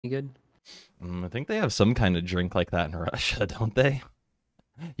You good? I think they have some kind of drink like that in Russia, don't they?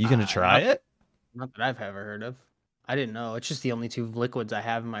 You gonna Uh, try not it? not that I've ever heard of. I didn't know. It's just the only two liquids I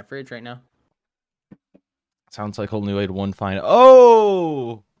have in my fridge right now. Sounds like only way to one find.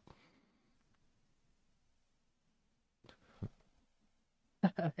 Oh,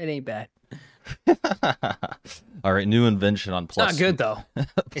 It ain't bad. all right. New invention on It's not plus good though. It's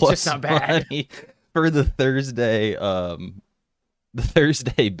just plus not bad. money for the Thursday. The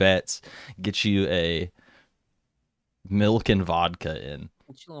Thursday bets get you a milk and vodka in.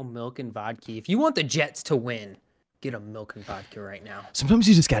 Get you a little milk and vodka. If you want the Jets to win, get a milk and vodka right now. Sometimes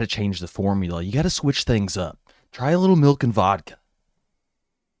you just got to change the formula. You got to switch things up. Try a little milk and vodka.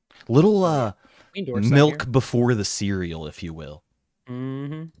 Little Oh yeah, we endorse that here. milk before the cereal, if you will.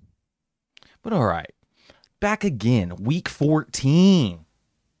 Mm-hmm. But all right, back again, week 14.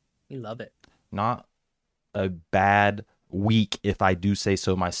 We love it. Not a bad week, if I do say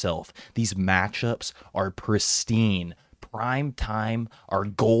so myself. These matchups are pristine. Prime time are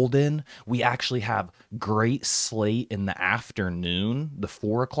golden. We actually have great slate in the afternoon, the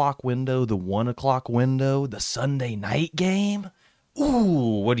 4 o'clock window, the 1 o'clock window, the Sunday night game.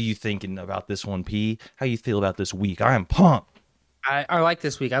 Ooh, what are you thinking about this one, P? How you feel about this week? I am pumped. I like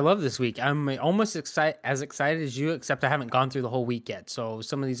this week. I love this week. I'm almost as excited as you, except I haven't gone through the whole week yet. So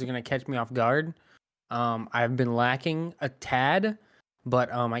some of these are gonna catch me off guard. I've been lacking a tad,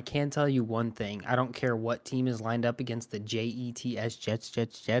 but I can tell you one thing. I don't care what team is lined up against the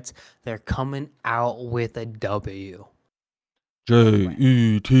Jets. They're coming out with a W. No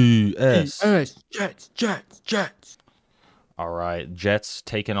way. Jets. Jets. All right, Jets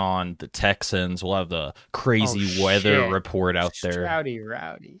taking on the Texans. We'll have the Oh crazy weather shit. report out there.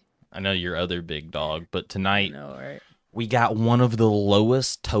 Rowdy. I know your other big dog, but I tonight know, right? we got one of the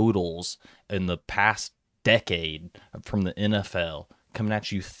lowest totals in the past decade from the NFL coming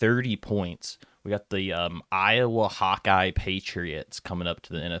at you 30 points. We got the Iowa Hawkeye Patriots coming up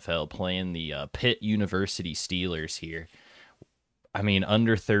to the NFL playing the Pitt University Steelers here. I mean,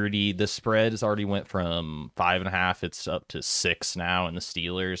 under 30, the spread has already went from 5.5. It's up to 6 now in the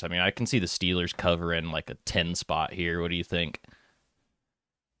Steelers. I mean, I can see the Steelers covering like a 10 spot here. What do you think?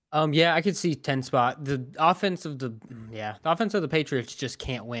 Yeah, I could see 10 spot. The offense of the Patriots just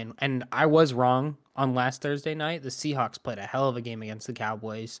can't win. And I was wrong on last Thursday night. The Seahawks played a hell of a game against the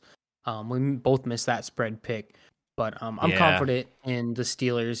Cowboys. Both missed that spread pick, but I'm Yeah, confident in the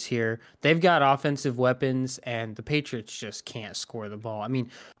Steelers here. They've got offensive weapons, and the Patriots just can't score the ball. I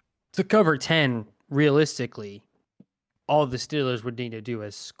mean, to cover 10, realistically, all the Steelers would need to do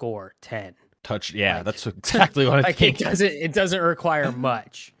is score 10. touch. Yeah, Like, that's exactly what I like it think. doesn't require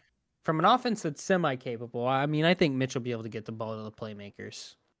much from an offense that's semi-capable. I mean, I think Mitch will be able to get the ball to the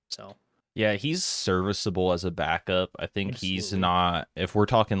playmakers. So Yeah, he's serviceable as a backup. I think he's absolutely. not, if we're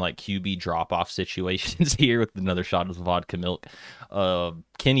talking like QB drop off situations here with another shot of vodka milk,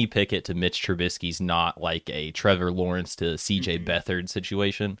 Kenny Pickett to Mitch Trubisky's not like a Trevor Lawrence to CJ Mm-mm. Beathard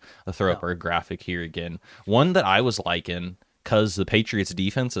situation. I'll throw up No. our graphic here again. One that I was liking because the Patriots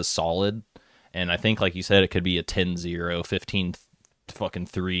defense is solid. And I think, like you said, it could be a 10-0, 15 fucking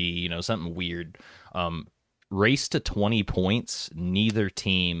 3, something weird. Race to 20 points, neither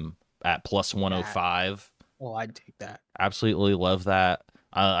team at plus That. 105. Oh, I'd take that. Absolutely love that.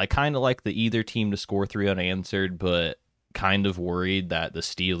 I kind of like the either team to score 3 unanswered, but kind of worried that the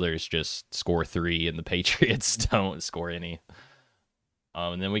Steelers just score 3 and the Patriots don't score any.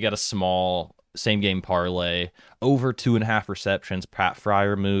 And then we got a small same game parlay over 2.5 receptions. Pat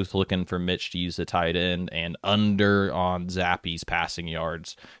Fryermuth looking for Mitch to use the tight end and under on Zappy's passing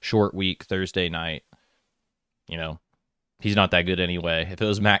yards. Short week Thursday night. You know, he's not that good anyway. If it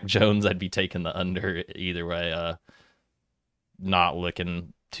was Mac Jones, I'd be taking the under either way. Not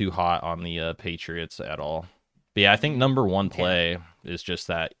looking too hot on the Patriots at all. But yeah, I think number one Yeah. play is just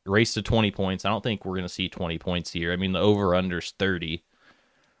that race to 20 points. I don't think we're going to see 20 points here. I mean, the over under's 30.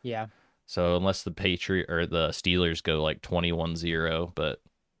 Yeah. So unless the Patriot or the Steelers go like 21-0, but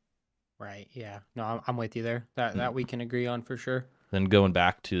Right. Yeah. No, I'm with you there. That we can agree on for sure. then going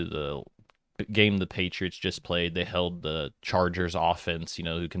back to the game the Patriots just played, they held the Chargers offense,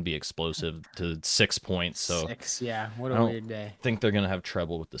 who can be explosive to 6 points. So 6. Yeah. What I a don't weird day. think they're going to have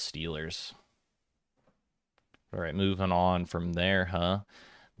trouble with the Steelers. All right, moving on from there, huh?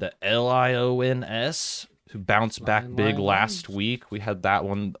 The Lions, who bounced back big last Lions. week. We had that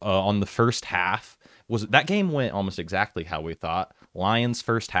one on the first half. That game went almost exactly how we thought. Lions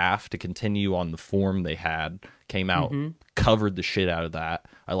first half to continue on the form they had came out, Mm-hmm. covered the shit out of that.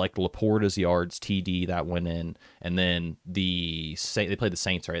 I liked Laporta's yards, TD that went in, and then they played the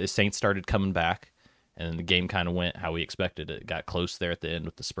Saints, right? The Saints started coming back. and the game kind of went how we expected. It got close there at the end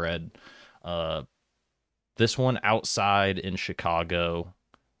with the spread. Uh, this one outside in Chicago.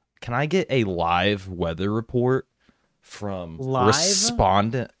 Can I get a live weather report from Live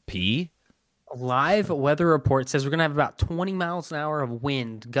Respondent P? live weather report says we're gonna have about 20 miles an hour of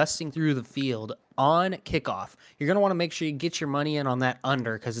wind gusting through the field on kickoff. You're gonna want to make sure you get your money in on that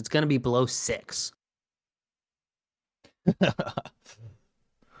under because it's gonna be below 6.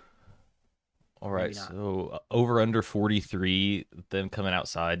 All Maybe right, not. so over under 43, them coming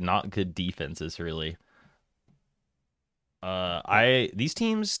outside, not good defenses really. These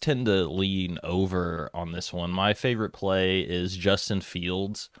teams tend to lean over on this one. My favorite play is Justin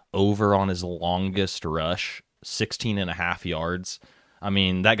Fields over on his longest rush, 16 and a half yards. I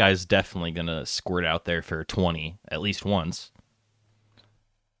mean, that guy's definitely going to squirt out there for 20 at least once.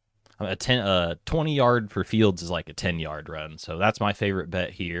 A 20 yard for Fields is like a 10-yard run. So that's my favorite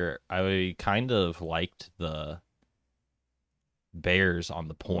bet here. I kind of liked the Bears on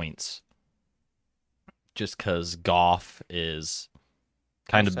the points just because Goff is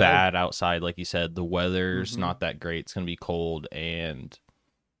kind of Outside. bad outside. Like you said, the weather's Mhm. not that great. It's going to be cold, and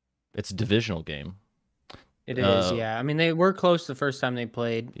it's a divisional game. It is, yeah. I mean, they were close the first time they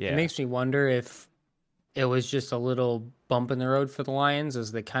played. Yeah. It makes me wonder if it was just a little bump in the road for the Lions,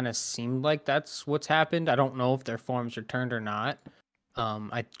 as they kind of seemed like that's what's happened. I don't know if their forms returned or not.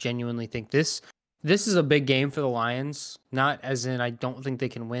 I genuinely think this is a big game for the Lions. Not as in I don't think they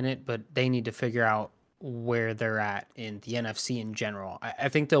can win it, but they need to figure out where they're at in the NFC in general. I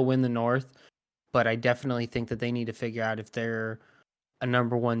think they'll win the North, but I definitely think that they need to figure out if they're a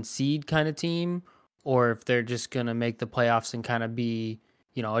number one seed kind of team or if they're just going to make the playoffs and kind of be,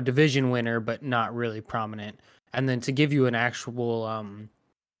 a division winner, but not really prominent. And then to give you an actual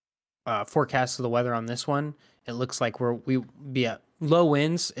forecast of the weather on this one, it looks like we be at low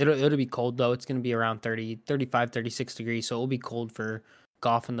winds. It'll be cold though. It's going to be around 30, 35, 36 degrees. So it'll be cold for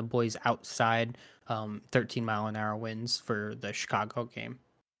Goff and the boys outside. 13-mile-an-hour winds for the Chicago game.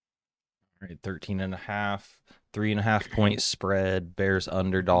 All right, 13 and a half, 3.5 point spread. Bears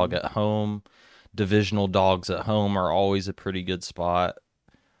underdog at home. Divisional dogs at home are always a pretty good spot.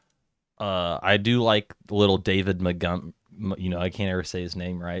 I do like little David Montgomery. I can't ever say his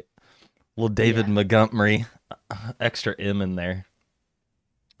name right. Little David Montgomery, extra M in there.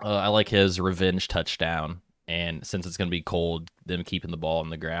 I like his revenge touchdown. And since it's going to be cold, them keeping the ball on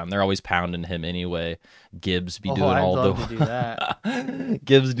the ground, they're always pounding him anyway. Gibbs be doing I'd all love the to do that.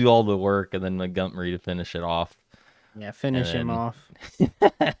 Gibbs do all the work, and then Montgomery to finish it off. Yeah, finish him off.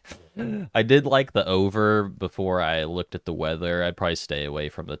 I did like the over before I looked at the weather. I'd probably stay away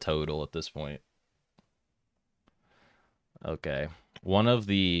from the total at this point. Okay.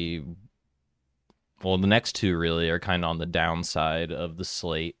 The next two really are kind of on the downside of the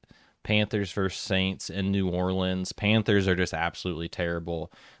slate. Panthers versus Saints in New Orleans. Panthers are just absolutely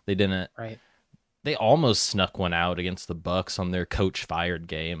terrible. They almost snuck one out against the Bucks on their coach fired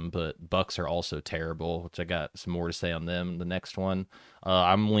game, but Bucks are also terrible, which I got some more to say on them. The next one,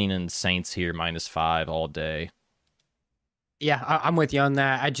 I'm leaning Saints here -5 all day. Yeah, I'm with you on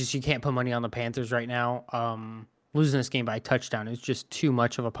that. You can't put money on the Panthers right now. Losing this game by a touchdown is just too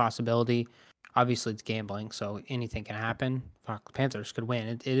much of a possibility. Obviously, it's gambling, so anything can happen. Fuck, the Panthers could win.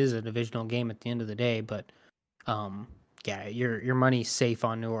 It is a divisional game at the end of the day, but yeah, your money's safe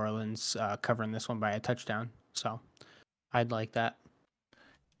on New Orleans covering this one by a touchdown. So I'd like that.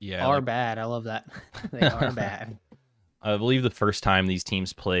 Yeah, bad. I love that. They are bad. I believe the first time these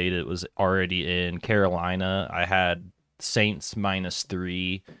teams played, it was already in Carolina. I had Saints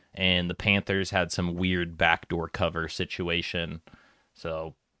 -3, and the Panthers had some weird backdoor cover situation.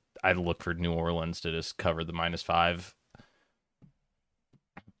 So I'd look for New Orleans to just cover the -5.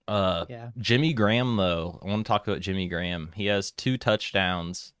 Jimmy Graham, though. I want to talk about Jimmy Graham. He has 2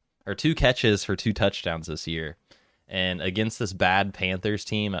 touchdowns, or 2 catches for 2 touchdowns this year. And against this bad Panthers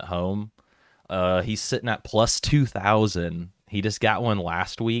team at home, he's sitting at +2,000. He just got one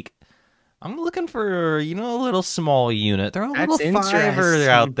last week. I'm looking for, a little small unit. Throw a little fiver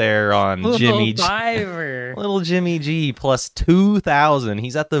out there on Jimmy G. Little Jimmy G +2,000.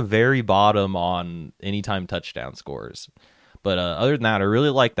 He's at the very bottom on anytime touchdown scores. But other than that, I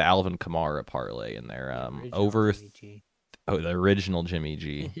really like the Alvin Kamara parlay in there. The original Jimmy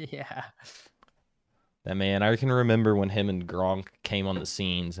G. Yeah. That man, I can remember when him and Gronk came on the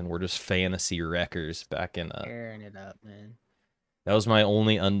scenes and were just fantasy wreckers back in. Tearing it up, man. That was my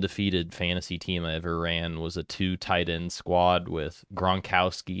only undefeated fantasy team I ever ran. Was a 2 tight end squad with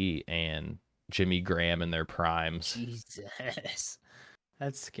Gronkowski and Jimmy Graham in their primes. Jesus,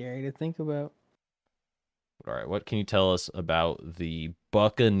 that's scary to think about. All right, what can you tell us about the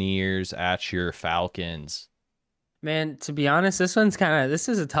Buccaneers at your Falcons? Man, to be honest, this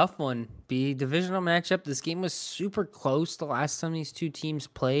is a tough one. B divisional matchup. This game was super close the last time these two teams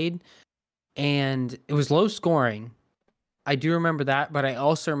played, and it was low scoring. I do remember that, but I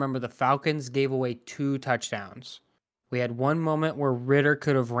also remember the Falcons gave away 2 touchdowns. We had one moment where Ritter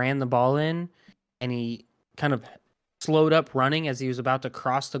could have ran the ball in, and he kind of slowed up running as he was about to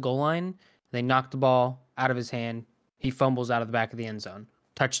cross the goal line. They knocked the ball out of his hand. He fumbles out of the back of the end zone.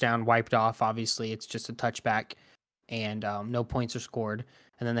 Touchdown wiped off. Obviously, it's just a touchback, and no points are scored.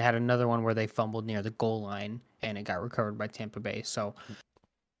 And then they had another one where they fumbled near the goal line, and it got recovered by Tampa Bay. So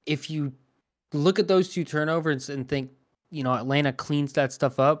if you look at those 2 turnovers and think, Atlanta cleans that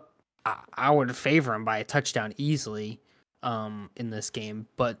stuff up, I would favor them by a touchdown easily in this game.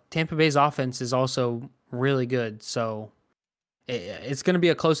 But Tampa Bay's offense is also really good. So it's going to be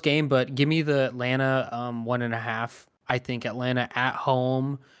a close game, but give me the Atlanta 1.5. I think Atlanta at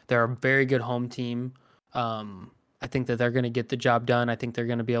home, they're a very good home team. I think that they're going to get the job done. I think they're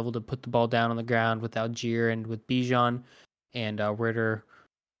going to be able to put the ball down on the ground with Algier and with Bijan and Ritter.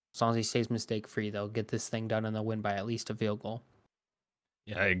 As long as he stays mistake free, they'll get this thing done and they'll win by at least a field goal.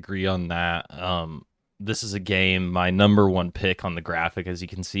 Yeah, I agree on that. This is a game. My number one pick on the graphic, as you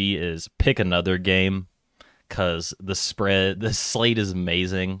can see, is pick another game because the slate is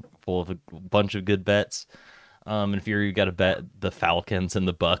amazing, full of a bunch of good bets. And if you got to bet the Falcons and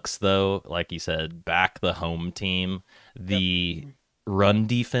the Bucks, though, like you said, back the home team. The run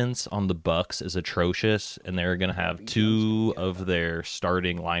defense on the Bucks is atrocious, and they're going to have 2 of their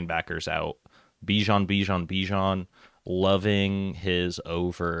starting linebackers out. Bijan, loving his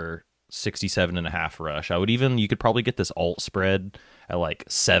over 67.5 rush. You could probably get this alt spread at like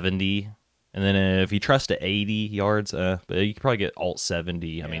 70. And then if you trust to 80 yards, but you could probably get alt 70.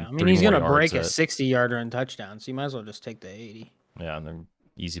 Yeah, I mean he's going to break a 60-yarder in touchdown, so you might as well just take the 80. Yeah, and they're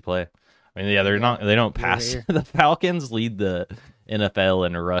easy play. I mean, yeah, they don't pass. The Falcons lead the NFL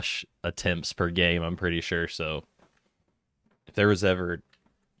in rush attempts per game, I'm pretty sure. So if there was ever,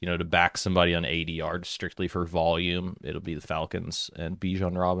 to back somebody on 80 yards strictly for volume, it'll be the Falcons and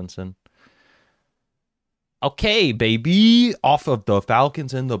Bijan Robinson. Okay, baby, off of the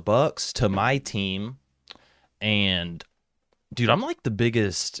Falcons and the Bucks to my team. And dude, I'm like the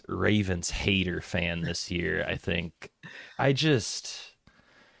biggest Ravens hater fan this year, I think.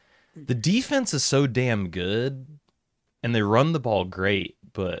 The defense is so damn good and they run the ball great,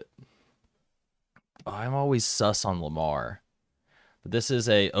 but I'm always sus on Lamar. But this is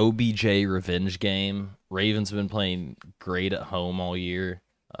a OBJ revenge game. Ravens have been playing great at home all year.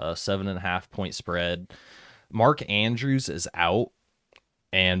 7.5 point spread. Mark Andrews is out,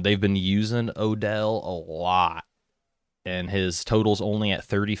 and they've been using Odell a lot. And his total's only at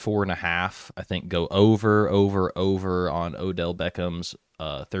 34.5. I think go over on Odell Beckham's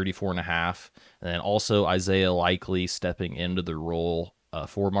 34.5. And then also Isaiah Likely stepping into the role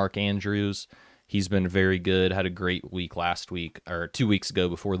for Mark Andrews. He's been very good. Had a great week last week, or 2 weeks ago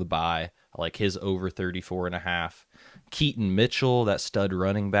before the bye. I like his over 34.5. Keaton Mitchell, that stud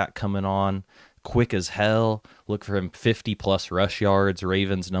running back coming on. Quick as hell. Look for him 50-plus rush yards.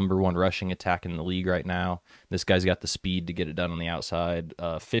 Ravens' #1 rushing attack in the league right now. This guy's got the speed to get it done on the outside.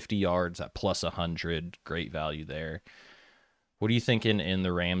 50 yards at plus 100. Great value there. What are you thinking in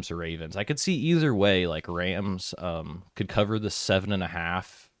the Rams or Ravens? I could see either way. Like Rams could cover the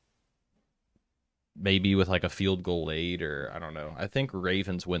 7.5, maybe with like a field goal lead, or I don't know. I think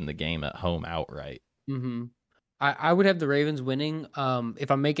Ravens win the game at home outright. Mm-hmm. I would have the Ravens winning. If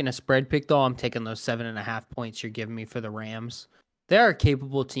I'm making a spread pick, though, I'm taking those 7.5 points you're giving me for the Rams. They're a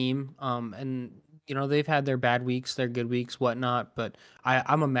capable team, and they've had their bad weeks, their good weeks, whatnot. But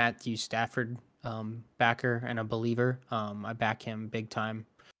I'm a Matthew Stafford backer and a believer. I back him big time.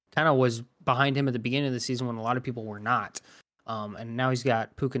 Kind of was behind him at the beginning of the season when a lot of people were not. And now he's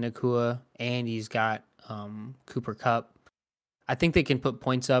got Puka Nacua and he's got Cooper Kupp. I think they can put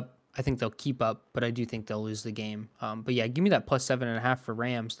points up. I think they'll keep up, but I do think they'll lose the game. But yeah, give me that plus 7.5 for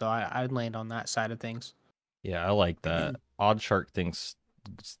Rams, though. I'd land on that side of things. Yeah, I like that. Odd Shark thinks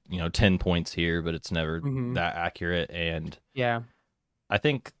 10 points here, but it's never that accurate. And yeah, I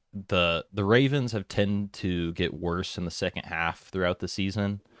think the Ravens have tended to get worse in the second half throughout the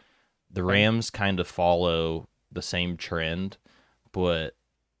season. The Rams kind of follow the same trend, but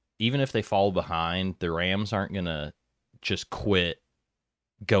even if they fall behind, the Rams aren't gonna just quit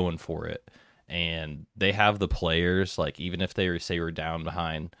going for it, and they have the players. Like even if they were down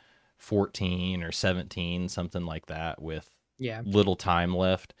behind 14 or 17, something like that, with little time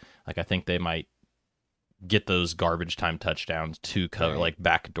left, like I think they might get those garbage time touchdowns to cover, Right. like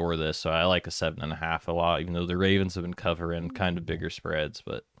backdoor this. So I like a 7.5 a lot, even though the Ravens have been covering kind of bigger spreads.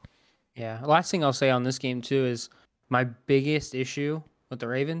 But Yeah. Last thing I'll say on this game too is my biggest issue with the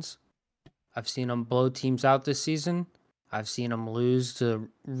Ravens. I've seen them blow teams out this season. I've seen them lose to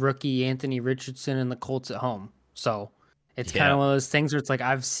rookie Anthony Richardson and the Colts at home. So it's kind yeah, of one of those things where it's like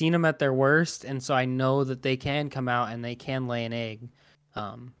I've seen them at their worst, and so I know that they can come out and they can lay an egg.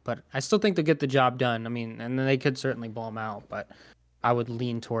 But I still think they'll get the job done. I mean, and they could certainly blow them out, but I would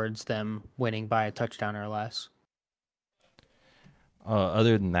lean towards them winning by a touchdown or less.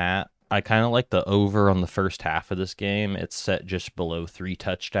 other than that, I kind of like the over on the first half of this game. It's set just below 3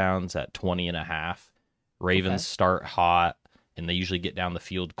 touchdowns at 20.5. Ravens Okay. start hot and they usually get down the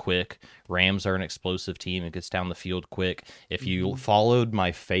field quick. Rams are an explosive team and gets down the field quick. If you Mhm. followed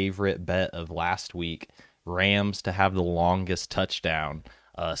my favorite bet of last week, Rams to have the longest touchdown,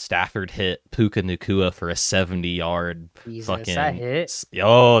 Stafford hit Puka Nakua for a 70-yard Jesus, that fucking. hit.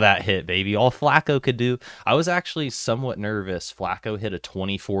 Oh, that hit, baby. All Flacco could do. I was actually somewhat nervous. Flacco hit a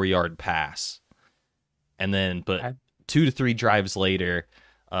 24-yard pass. And then, but I, 2 to 3 drives later,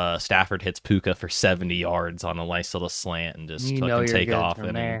 Stafford hits Puka for 70 yards on a nice little slant and just you know fucking you're take good off. from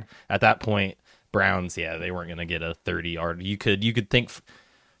And there. at that point, Browns, yeah, they weren't gonna get a 30-yard. You could think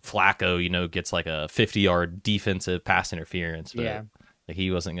Flacco, gets like a 50-yard defensive pass interference, but Yeah. like,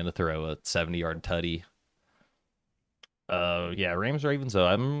 he wasn't gonna throw a 70-yard tutty. Yeah, Rams Ravens though.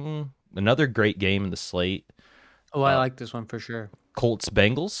 I'm another great game in the slate. Oh, I Uh, like this one for sure. Colts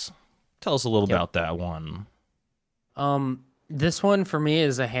Bengals. Tell us a little Yep. about that one. This one for me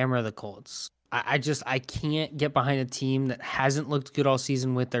is a hammer of the Colts. I can't get behind a team that hasn't looked good all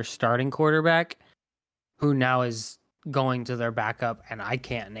season with their starting quarterback, who now is going to their backup, and I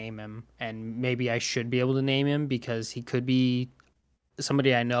can't name him. And maybe I should be able to name him because he could be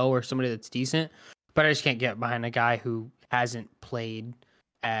somebody I know or somebody that's decent. But I just can't get behind a guy who hasn't played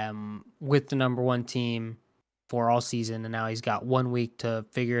with the number one team for all season, and now he's got 1 week to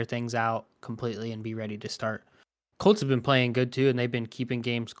figure things out completely and be ready to start. Colts have been playing good too, and they've been keeping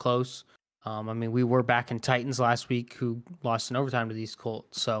games close. I mean, we were back in Titans last week, who lost in overtime to these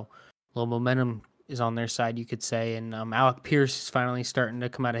Colts, so a little momentum is on their side, you could say. And Alec Pierce is finally starting to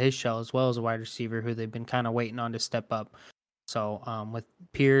come out of his shell as well as a wide receiver who they've been kind of waiting on to step up. So with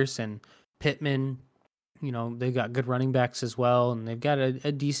Pierce and Pittman, they've got good running backs as well, and they've got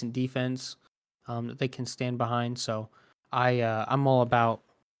a decent defense that they can stand behind. So I'm all about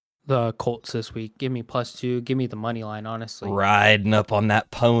the Colts this week. Give me +2. Give me the money line, honestly. Riding up on that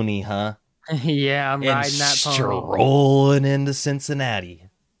pony, huh? Yeah, I'm And riding that pony. strolling into Cincinnati.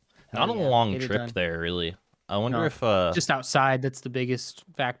 Hell Not a yeah, long get it trip done. there, really. I wonder No, if just outside. That's the biggest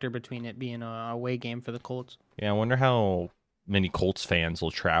factor between it being a away game for the Colts. yeah, I wonder how many Colts fans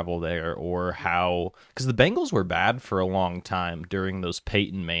will travel there, or how, because the Bengals were bad for a long time during those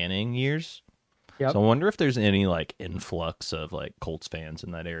Peyton Manning years. Yep. So I wonder if there's any like influx of like Colts fans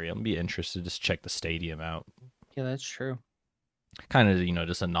in that area. I'm be interested to just check the stadium out. Yeah, that's true. Kind of,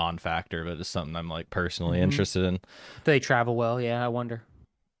 just a non-factor, but it's something I'm like personally Hmm. interested in. They travel well. Yeah, I wonder.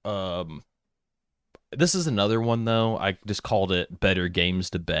 Um, this is another one though. I just called it better games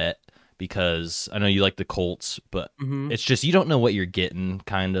to bet because I know you like the Colts, but Hmm. it's just you don't know what you're getting.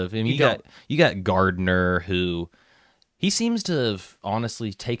 Kind of. I mean, You you got don't. you got Gardner, who he seems to have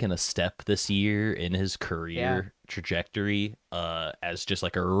honestly taken a step this year in his Yeah, career trajectory as just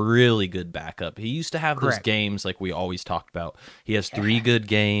like a really good backup. He used to have those correct. games like we always talked about. He has Yeah. 3 good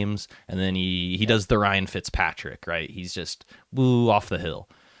games and then he Yep. does the Ryan Fitzpatrick, right? He's just woo off the hill.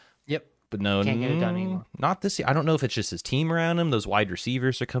 Yep. But no, Can't get it done anymore. not this year. I don't know if it's just his team around him. Those wide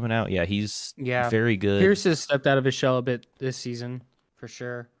receivers are coming out. Yeah, he's Yeah. very good. Pierce has stepped out of his shell a bit this season, for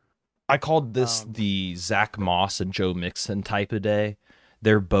sure. I called this Um, the Zach Moss and Joe Mixon type of day.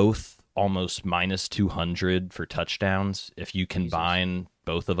 They're both almost -200 for touchdowns. If you Jesus. combine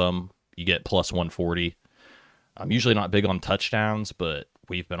both of them, you get +140. I'm usually not big on touchdowns, but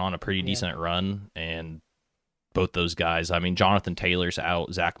we've been on a pretty Yeah. decent run, and both those guys. I mean, Jonathan Taylor's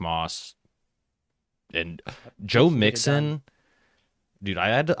out, Zach Moss, and Joe He can get it done. Mixon. Dude, I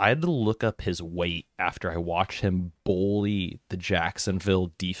had to look up his weight after I watched him bully the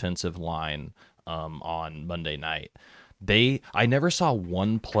Jacksonville defensive line on Monday night. I never saw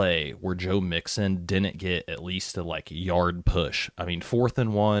one play where Joe Mixon didn't get at least a like yard push. I mean, 4th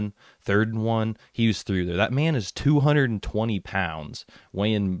and 1, 3rd and 1, he was through there. That man is 220 pounds,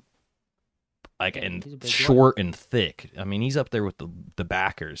 weighing like Yeah, and he's a big boy. short and thick. I mean, he's up there with the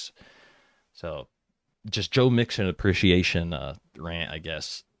backers. So just Joe Mixon appreciation rant, I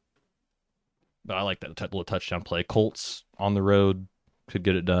guess. But I like that little touchdown play. Colts on the road could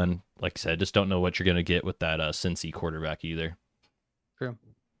get it done. like I said, just don't know what you're gonna get with that Cincy quarterback either. True.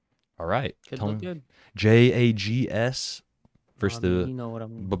 All right, Could look good. JAGS versus I mean, the you know what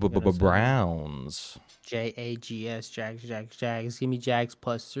I'm gonna say. Browns. JAGS, Jags, Jags, Jags. Give me Jags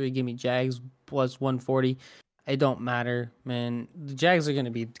 +3. Give me Jags plus 140. It don't matter, man. The Jags are going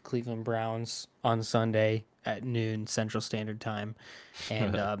to beat the Cleveland Browns on Sunday at noon Central Standard Time,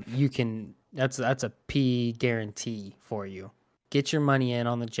 and you can. That's a P guarantee for you. Get your money in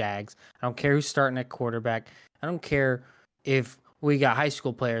on the Jags. I don't care who's starting at quarterback. I don't care if we got high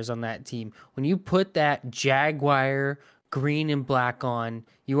school players on that team. When you put that Jaguar green and black on,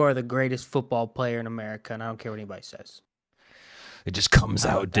 you are the greatest football player in America, and I don't care what anybody says. It just comes How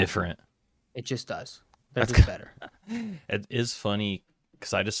out about that? different. It just does. They're just better. It is funny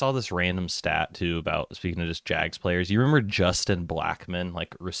because I just saw this random stat too about, speaking of just Jags players. You remember Justin Blackmon,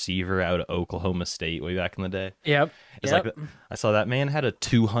 like receiver out of Oklahoma State way back in the day? Yep. It's like I saw that man had a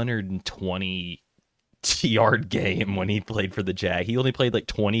 220 yard game when he played for the Jag. He only played like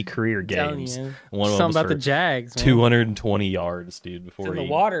 20 career games. One of them about the Jags, man. 220 yards, dude. Before it's in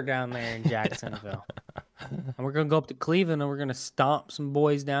the water down there in Jacksonville. And we're gonna go up to Cleveland and we're gonna stomp some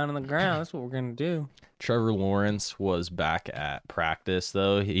boys down on the ground. That's what we're gonna do. Trevor Lawrence was back at practice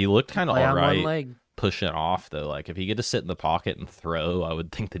though. He looked kind of all right, pushing off though. Like if he get to sit in the pocket and throw, I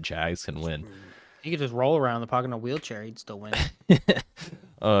would think the Jags can win. He could just roll around the pocket in a wheelchair. He'd still win.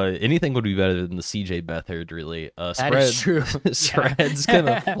 Anything would be better than the CJ Beathard, really. That is true. Spread's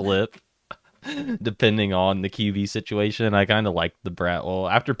gonna flip depending on the QB situation. I kind of like the Browns. Well,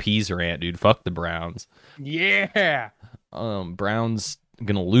 after P's rant, dude, fuck the Browns. Yeah. Browns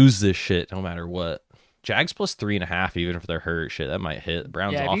gonna lose this shit no matter what. Jags plus 3.5, even if they're hurt. Shit, that might hit.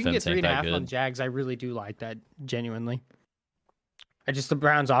 Browns offense ain't that good. On Jags, I really do like that. Genuinely. The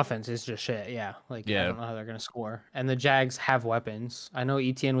Browns offense is just shit. Yeah. I don't know how they're going to score. And the Jags have weapons. I know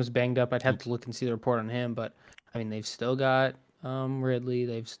Etienne was banged up. I'd have to look and see the report on him, but I mean, they've still got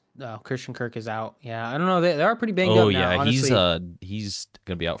Ridley. Christian Kirk is out. Yeah. I don't know. They are pretty banged up now. Oh, yeah. Honestly. He's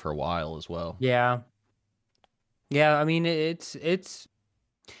going to be out for a while as well. Yeah. Yeah. I mean, it's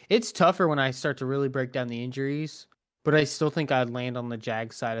tougher when I start to really break down the injuries, but I still think I'd land on the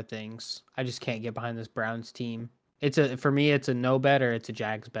Jags side of things. I just can't get behind this Browns team. For me, it's a no bet or it's a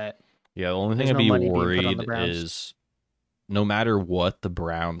Jags bet. Yeah, the only thing I'd be worried is no matter what, the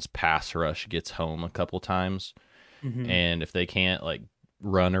Browns pass rush gets home a couple times. Mm-hmm. And if they can't like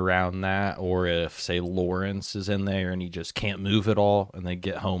run around that, or if say Lawrence is in there and he just can't move at all and they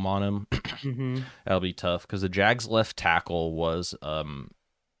get home on him, mm-hmm. That'll be tough because the Jags left tackle was I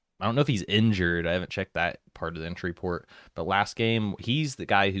don't know if he's injured. I haven't checked that part of the injury report. But last game, he's the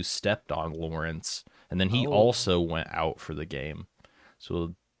guy who stepped on Lawrence. And then he also went out for the game.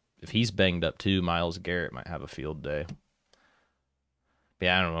 So if he's banged up too, Myles Garrett might have a field day. But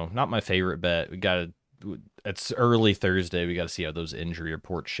yeah, I don't know. Not my favorite bet. It's early Thursday. We got to see how those injury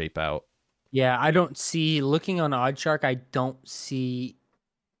reports shape out. Yeah, I don't see, looking on OddsShark, I don't see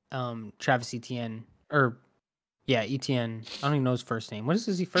Travis Etienne Etienne. I don't even know his first name. What is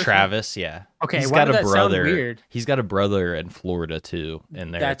his first Travis, name? yeah. Okay, he's why got a brother. Sound weird? He's got a brother in Florida too,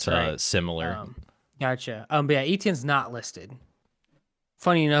 and that's right. Similar. Gotcha. But yeah, Etienne's not listed.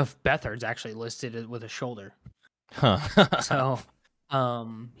 Funny enough, Beathard's actually listed with a shoulder. Huh. So,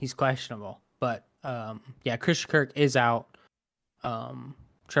 he's questionable. But yeah, Christian Kirk is out.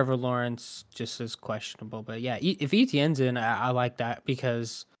 Trevor Lawrence just is questionable. But yeah, if Etienne's in, I like that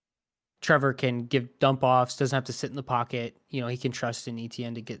because Trevor can give dump offs, doesn't have to sit in the pocket. You know, he can trust in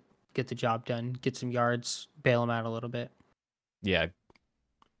Etienne to get the job done, get some yards, bail him out a little bit. Yeah,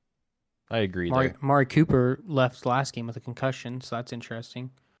 I agree. Amari Cooper left last game with a concussion, so that's interesting.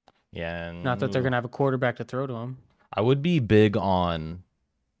 Yeah. Not that they're going to have a quarterback to throw to him. I would be big on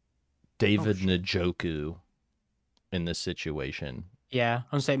David Njoku in this situation. Yeah, I'm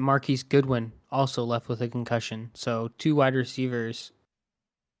going to say Marquise Goodwin also left with a concussion. So 2 wide receivers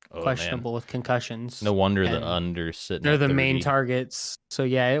questionable with concussions. No wonder the under sitting. They're the main targets. So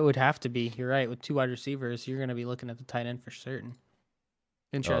yeah, it would have to be. You're right. With 2 wide receivers, you're going to be looking at the tight end for certain.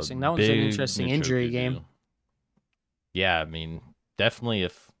 Interesting. That was an interesting injury game. Yeah, I mean, definitely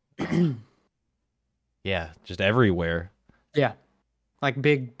if yeah, just everywhere. Yeah. Like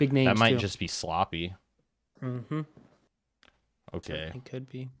big names. That might just be sloppy. Mm-hmm. Okay. It could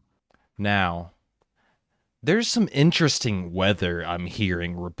be. Now, there's some interesting weather I'm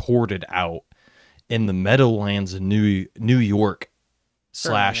hearing reported out in the Meadowlands of New York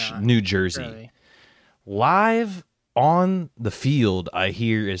 / New Jersey. Really. Live on the field, I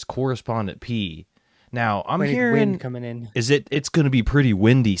hear, is correspondent P. Now, I'm hearing wind coming in. It's going to be pretty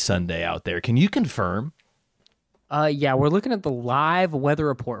windy Sunday out there. Can you confirm? Yeah, we're looking at the live weather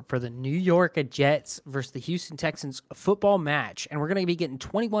report for the New York Jets versus the Houston Texans football match, and we're going to be getting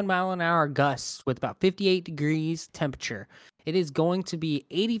 21-mile-an-hour gusts with about 58 degrees temperature. It is going to be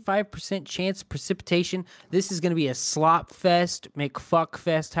 85% chance of precipitation. This is going to be a slop fest, McFuck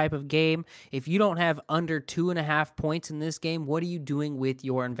fest type of game. If you don't have under 2.5 points in this game, what are you doing with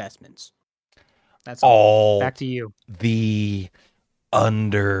your investments? That's all. Back to you. The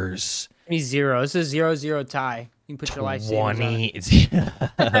unders. Give me 0. This is a 0-0 tie. You can put your life savings on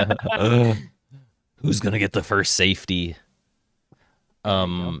it. Who's gonna get the first safety?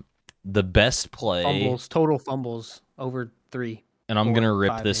 The best play. Total fumbles over 3. And I'm gonna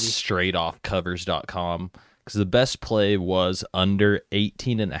rip this maybe straight off covers.com because the best play was under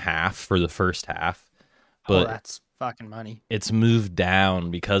 18.5 for the first half. But that's fucking money. It's moved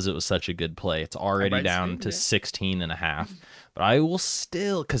down because it was such a good play. It's already down to 16.5. But I will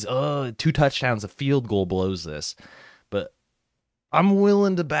still, because 2 touchdowns, a field goal blows this. But I'm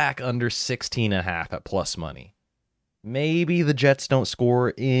willing to back under 16.5 at plus money. Maybe the Jets don't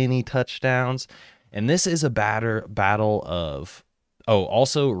score any touchdowns. And this is a battle of,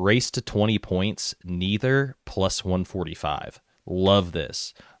 also race to 20 points, neither plus 145. Love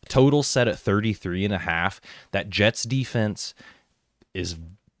this. Total set at 33.5. That Jets defense is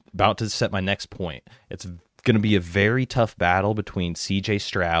about to set my next point. It's going to be a very tough battle between CJ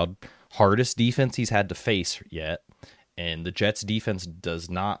Stroud, hardest defense he's had to face yet, and the Jets defense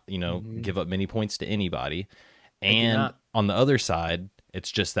does not, give up many points to anybody. And on the other side,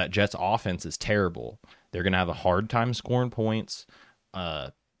 it's just that Jets offense is terrible. They're going to have a hard time scoring points.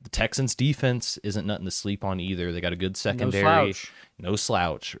 The Texans defense isn't nothing to sleep on either. They got a good secondary. No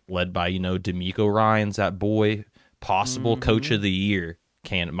slouch. Led by, D'Amico Ryans, that boy, possible coach of the year.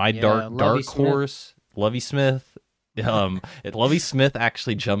 Dark horse, Lovie Smith. Lovie Smith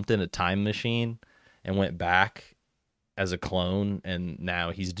actually jumped in a time machine and went back as a clone, and now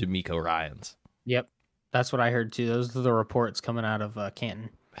he's D'Amico Ryans. Yep. That's what I heard too. Those are the reports coming out of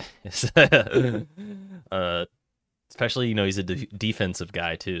Canton. Especially, he's a defensive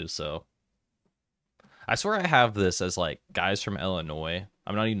guy too, so I swear I have this as guys from Illinois.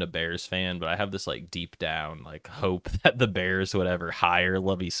 I'm not even a Bears fan, but I have this deep down hope that the Bears would ever hire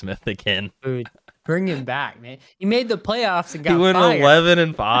Lovie Smith again. Dude, bring him back, man. He made the playoffs and got fired. He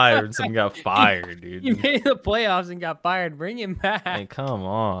went 11-5 and some got fired, dude. He made the playoffs and got fired. Bring him back. Hey, come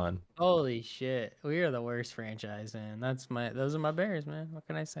on. Holy shit. We are the worst franchise, man. Those are my Bears, man. What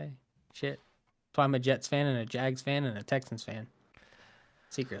can I say? Shit. That's why I'm a Jets fan and a Jags fan and a Texans fan.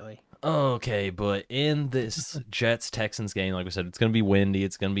 Secretly. Okay, but in this Jets-Texans game, like we said, it's going to be windy.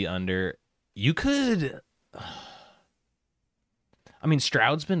 It's going to be under. You could...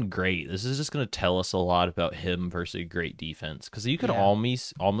 Stroud's been great. This is just going to tell us a lot about him versus a great defense. Because you could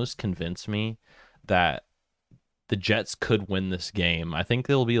almost convince me that the Jets could win this game. I think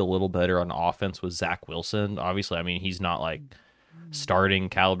they'll be a little better on offense with Zach Wilson. Obviously, he's not starting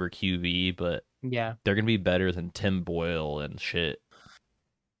caliber QB, but yeah, they're going to be better than Tim Boyle and shit.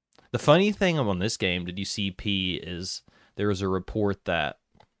 The funny thing on this game, did you see, P, is there was a report that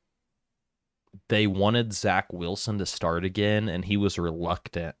they wanted Zach Wilson to start again, and he was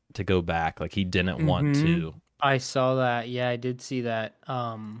reluctant to go back. He didn't want to. I saw that. Yeah, I did see that.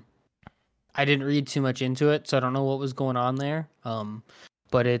 I didn't read too much into it, so I don't know what was going on there.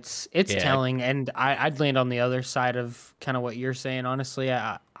 But it's telling, and I'd land on the other side of kind of what you're saying. Honestly,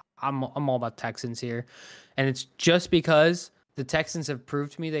 I'm all about Texans here, and it's just because the Texans have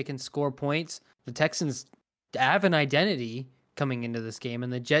proved to me they can score points. The Texans have an identity coming into this game,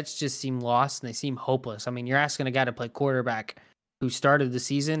 and the Jets just seem lost and they seem hopeless. You're asking a guy to play quarterback who started the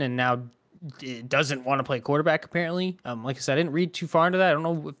season and now doesn't want to play quarterback, apparently. Like I said, I didn't read too far into that. I don't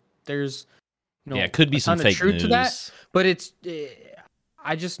know if there's it could be some fake truth news to that, but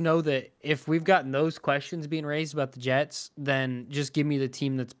I just know that if we've gotten those questions being raised about the Jets, then just give me the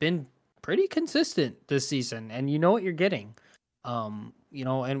team that's been pretty consistent this season, and you know what you're getting. And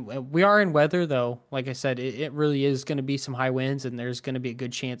we are in weather, though. Like I said, it really is going to be some high winds, and there's going to be a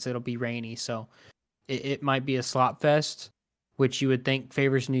good chance it'll be rainy. So it might be a slop fest, which you would think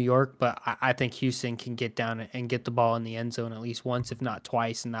favors New York, but I think Houston can get down and get the ball in the end zone at least once, if not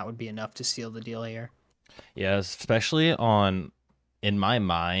twice, and that would be enough to seal the deal here. Yeah, especially in my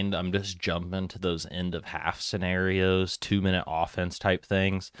mind, I'm just jumping to those end of half scenarios, 2-minute offense type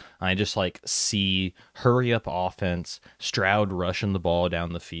things. I just see hurry up offense, Stroud rushing the ball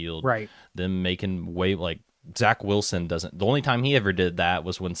down the field, right? Them making way Zach Wilson doesn't. The only time he ever did that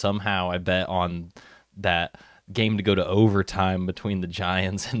was when somehow I bet on that game to go to overtime between the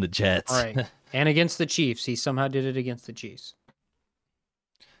Giants and the Jets, right? And against the Chiefs, he somehow did it against the Chiefs.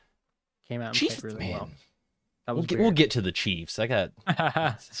 Came out and played really well. That was We'll weird. get to the Chiefs. I got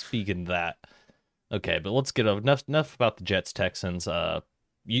speaking of that. Okay, but let's get enough about the Jets Texans. So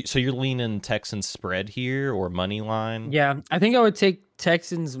you're leaning Texans spread here or money line? Yeah, I think I would take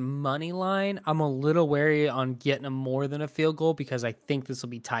Texans money line. I'm a little wary on getting them more than a field goal because I think this will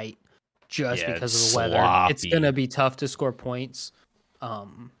be tight just Yeah, it's because of the weather. It's gonna sloppy. be tough to score points.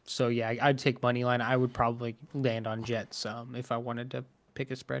 So yeah, I'd take money line. I would probably land on Jets if I wanted to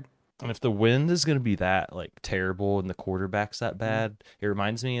pick a spread. And if the wind is going to be that like terrible and the quarterback's that Mhm. bad, it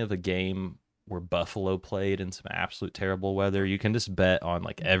reminds me of a game where Buffalo played in some absolute terrible weather. You can just bet on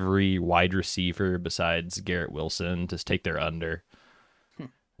like every wide receiver besides Garrett Wilson, just take their under.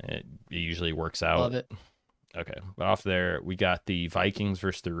 It usually works Love out. it. Okay, but off there we got the Vikings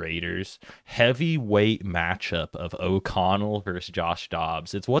versus the Raiders. Heavyweight matchup of O'Connell versus Josh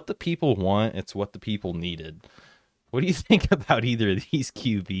Dobbs. It's what the people want. It's what the people needed. What do you think about either of these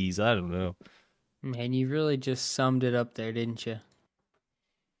QBs? I don't know. Man, you really just summed it up there, didn't you?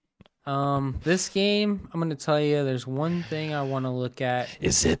 This game, I'm gonna tell you, there's one thing I want to look at.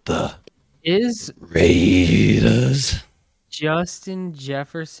 Is it the Is Raiders? Justin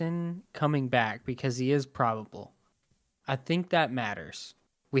Jefferson coming back because he is probable? I think that matters.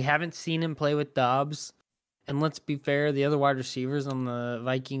 We haven't seen him play with Dobbs, and let's be fair, the other wide receivers on the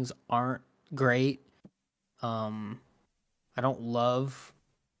Vikings aren't great. Um, I don't love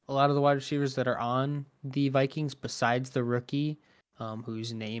a lot of the wide receivers that are on the Vikings besides the rookie,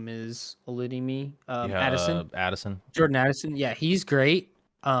 whose name is eluding me. Yeah, Addison. Addison. Jordan Addison, yeah, he's great.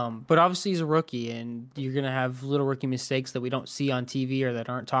 But obviously he's a rookie, and you're gonna have little rookie mistakes that we don't see on TV or that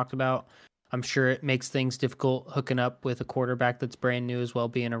aren't talked about. I'm sure it makes things difficult hooking up with a quarterback that's brand new as well,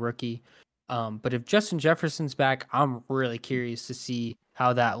 being a rookie. But if Justin Jefferson's back, I'm really curious to see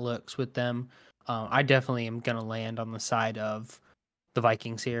how that looks with them. I definitely am gonna land on the side of the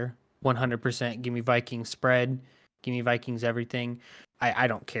Vikings here. 100%. Give me Vikings spread. Give me Vikings everything. I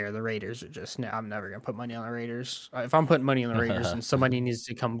don't care. The Raiders are just. I'm never gonna put money on the Raiders. If I'm putting money on the Raiders, then somebody needs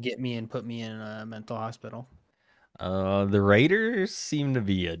to come get me and put me in a mental hospital. The Raiders seem to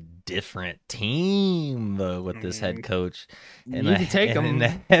be a different team though with this head Mm, coach and you can take in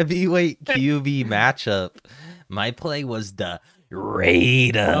them. a heavyweight QB matchup. My play was the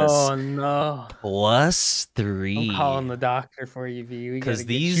Raiders Oh no! I'm +3 calling the doctor for you, V. We because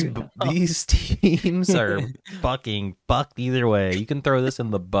gotta get you. these teams are fucking bucked either way. You can throw this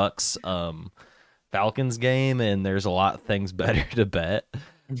in the Bucks Falcons game, and there's a lot of things better to bet.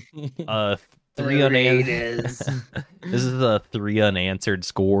 Uh, three The unanswered. Raiders. This is a three unanswered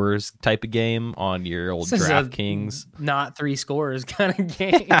scores type of game on your old This is a DraftKings. not three scores kind of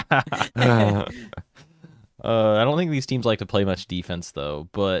game. I don't think these teams like to play much defense though.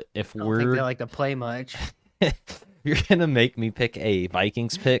 But if I don't think they we're like to play much. you're gonna make me pick a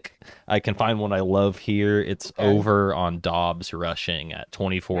Vikings pick, I can find one I love here. It's Okay. over on Dobbs rushing at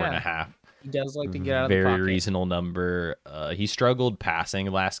 24 and a Yeah, half. he does like to get out of the Very pocket. reasonable number. He struggled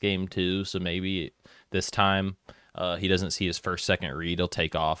passing last game too, so maybe this time he doesn't see his first second read. He'll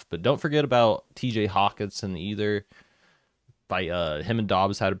take off. But don't forget about T.J. Hawkinson either. By him and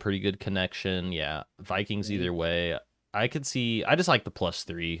Dobbs had a pretty good connection. Yeah, Vikings either way. I could see. I just like the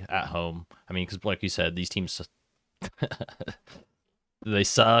 +3 at home. I mean, because like you said, these teams they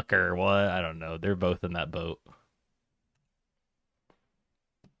suck or what? I don't know. They're both in that boat.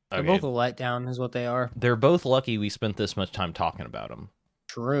 They're Okay, both a letdown, is what they are. they're both lucky we spent this much time talking about them.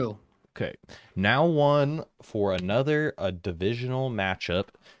 True. Okay, now one for another a divisional matchup.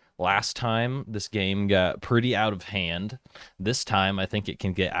 Last time this game got pretty out of hand. This time I think it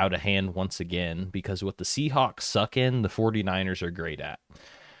can get out of hand once again because what the Seahawks suck in, the 49ers are great at.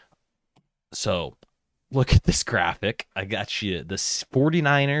 So look at this graphic. I got you the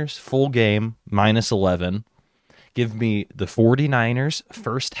 49ers full game -11. Give me the 49ers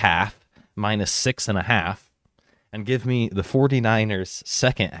first half -6.5. And give me the 49ers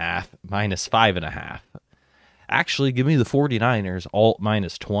second half -5.5. Actually, give me the 49ers alt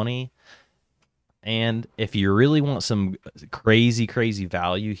 -20. And if you really want some crazy, crazy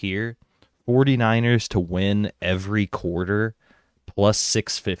value here, 49ers to win every quarter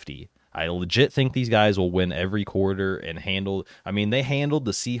 +650. I legit think these guys will win every quarter and handle. I mean, they handled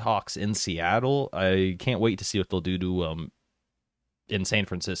the Seahawks in Seattle. I can't wait to see what they'll do to in San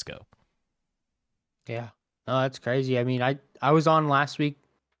Francisco. Yeah. No, that's crazy. I mean, I was on last week,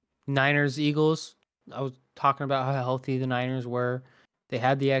 Niners Eagles. I was talking about how healthy the Niners were. They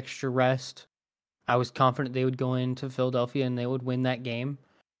had the extra rest. I was confident they would go into Philadelphia and they would win that game.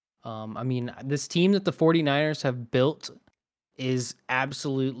 I mean, this team that the 49ers have built is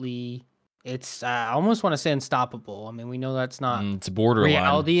absolutely It's I almost want to say unstoppable. I mean, we know that's not It's borderline.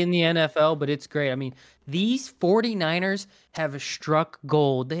 reality in the NFL, but it's great. I mean, these 49ers have struck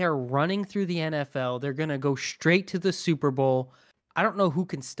gold. They are running through the NFL. They're going to go straight to the Super Bowl. I don't know who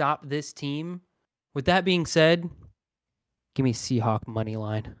can stop this team. With that being said, give me Seahawk money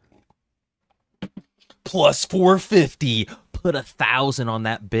line. Plus 450. Put 1,000 on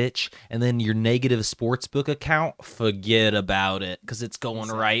that bitch, and then your negative sportsbook account, forget about it, because it's going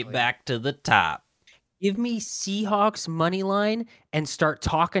right back to the top. Give me Seahawks money line and start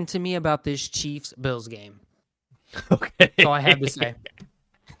talking to me about this Chiefs Bills game. Okay. That's all I have to say.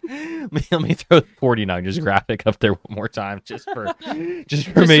 Let me throw the 49ers graphic up there one more time, just for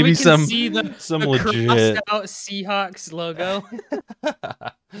Just maybe so we can some see the legit crossed out Seahawks logo.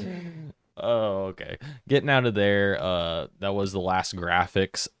 Oh, okay. Getting out of there, that was the last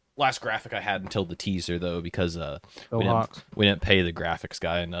graphic I had until the teaser, though, because we didn't pay the graphics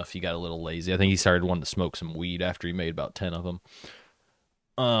guy enough. He got a little lazy. I think he started wanting to smoke some weed after he made about 10 of them.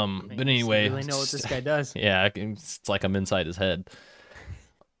 But anyway, I really know what this guy does. Yeah, it's like I'm inside his head.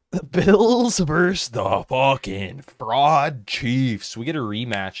 The Bills versus the fucking fraud Chiefs. We get a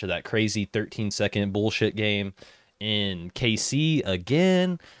rematch of that crazy 13-second bullshit game in KC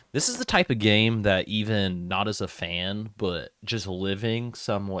again. This is the type of game that even not as a fan, but just living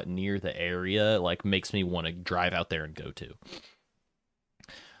somewhat near the area, like makes me want to drive out there and go to.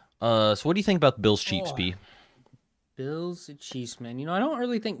 So what do you think about the Bills Chiefs, P? Bills Chiefs, man. I don't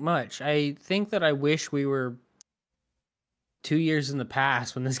really think much. I think that I wish we were 2 years in the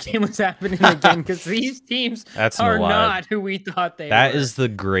past when this game was happening again, because these teams are not who we thought they were. That is the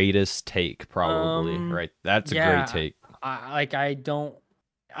greatest take, probably, right? That's a great take.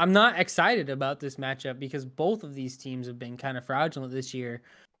 I'm not excited about this matchup because both of these teams have been kind of fraudulent this year.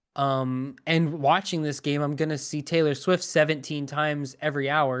 And watching this game, I'm going to see Taylor Swift 17 times every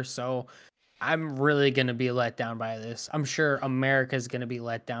hour. So I'm really going to be let down by this. I'm sure America's going to be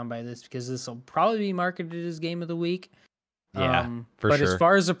let down by this because this will probably be marketed as game of the week. Yeah, but as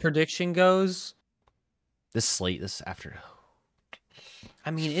far as a prediction goes, this after.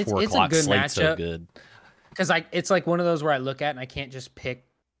 I mean, it's a good matchup. So good. Because it's like one of those where I look at and I can't just pick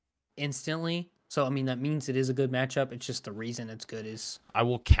instantly. So I mean that means it is a good matchup. It's just the reason it's good is I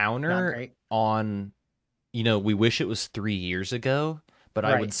will counter on, we wish it was 3 years ago, but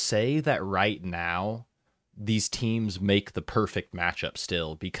I would say that right now these teams make the perfect matchup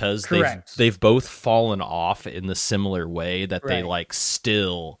still because they've both fallen off in the similar way that they like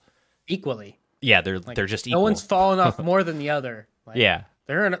still equally. Yeah, they're just equal. No one's fallen off more than the other. Yeah.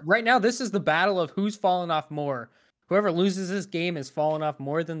 Right now, this is the battle of who's fallen off more. Whoever loses this game has fallen off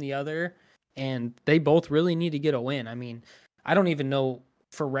more than the other, and they both really need to get a win. I mean, I don't even know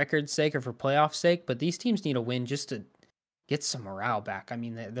for record's sake or for playoff sake, but these teams need a win just to get some morale back. I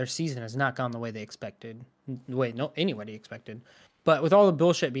mean, their season has not gone the way they expected. Anybody expected. But with all the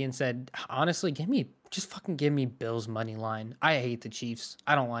bullshit being said, honestly, just fucking give me Bills money line. I hate the Chiefs.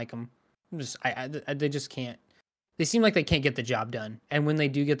 I don't like them. They just can't. They seem like they can't get the job done. And when they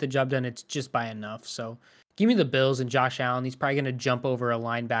do get the job done, it's just by enough. So give me the Bills and Josh Allen. He's probably going to jump over a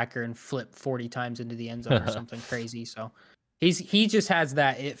linebacker and flip 40 times into the end zone or something crazy. So he just has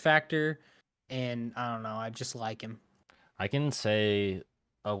that it factor. And I don't know. I just like him. I can say,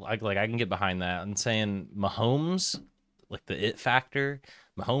 I can get behind that. I'm saying Mahomes, like the it factor.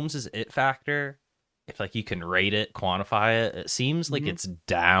 Mahomes' it factor. If you can rate it, quantify it, it seems like it's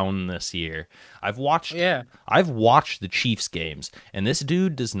down this year. I've watched the Chiefs games, and this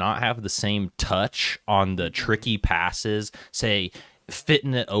dude does not have the same touch on the tricky passes, say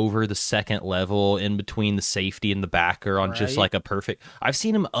fitting it over the second level in between the safety and the backer on just like a perfect. I've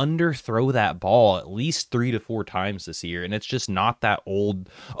seen him underthrow that ball at least 3 to 4 times this year, and it's just not that old.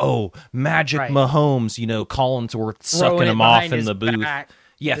 Oh, magic Mahomes, Collinsworth sucking him off in the booth.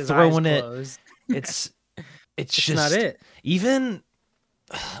 Throwing it. It's just not it. Even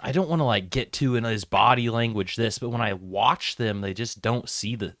I don't want to get to in his body language but when I watch them, they just don't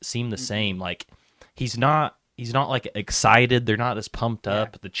seem the same. Like he's not excited. They're not as pumped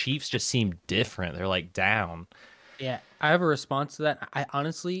up. The Chiefs just seem different. They're down. Yeah, I have a response to that. I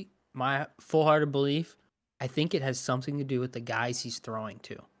honestly, my full-hearted belief, I think it has something to do with the guys he's throwing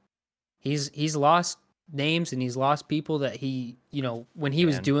to. He's lost names and he's lost people that he, when he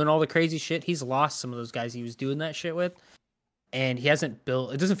was doing all the crazy shit, he's lost some of those guys he was doing that shit with, and it doesn't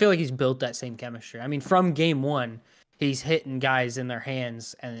feel like he's built that same chemistry. I mean, from game one, he's hitting guys in their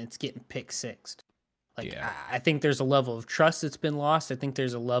hands and it's getting pick sixed. I think there's a level of trust that's been lost. I think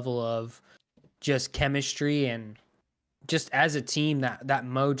there's a level of just chemistry and just as a team, that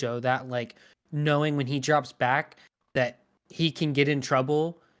mojo, that knowing when he drops back that he can get in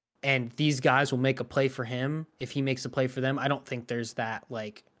trouble and these guys will make a play for him if he makes a play for them. I don't think there's that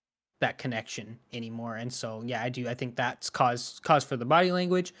that connection anymore. And so yeah, I do. I think that's cause for the body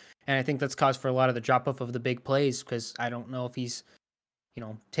language, and I think that's cause for a lot of the drop off of the big plays because I don't know if he's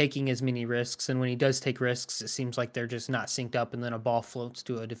taking as many risks. And when he does take risks, it seems like they're just not synced up, and then a ball floats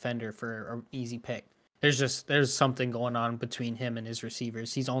to a defender for an easy pick. There's something going on between him and his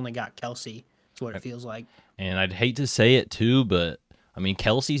receivers. He's only got Kelsey. That's what it feels like. And I'd hate to say it too, but I mean,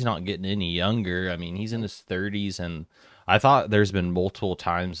 Kelsey's not getting any younger. I mean, he's in his 30s, and I thought there's been multiple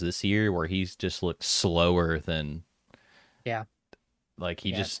times this year where he's just looked slower than. Yeah. Like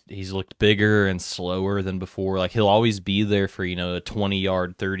he's looked bigger and slower than before. Like he'll always be there for, a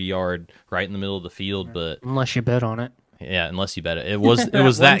 20-yard, 30-yard right in the middle of the field, but unless you bet on it. Yeah, unless you bet it. It was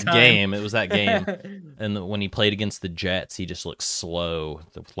that game. It was that game. And when he played against the Jets, he just looked slow,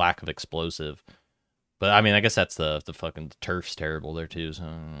 the lack of explosive. But I mean, I guess that's the fucking turf's terrible there too. So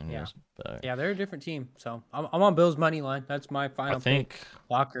yeah, but, yeah, they're a different team. So I'm on Bills money line. That's my final pick.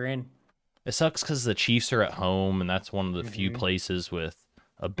 Lock her in. It sucks because the Chiefs are at home, and that's one of the few places with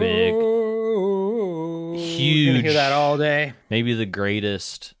a big, huge. Gonna hear that all day. Maybe the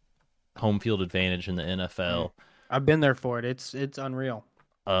greatest home field advantage in the NFL. I've been there for it. It's unreal.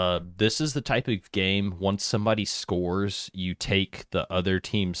 This is the type of game, once somebody scores, you take the other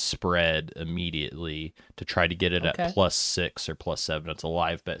team's spread immediately to try to get it at +6 or +7. It's a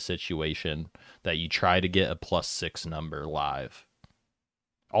live bet situation that you try to get a +6 number live.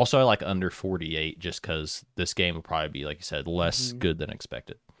 Also, I like under 48 just because this game will probably be, like you said, less good than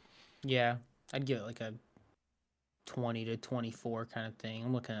expected. Yeah, I'd give it like a 20 to 24 kind of thing.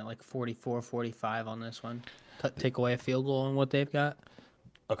 I'm looking at like 44, 45 on this one. Take away a field goal on what they've got.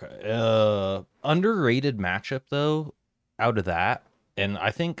 Okay. Underrated matchup, though, out of that, and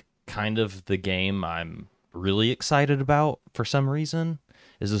I think kind of the game I'm really excited about for some reason,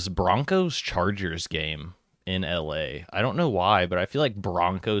 is this Broncos-Chargers game in LA. I don't know why, but I feel like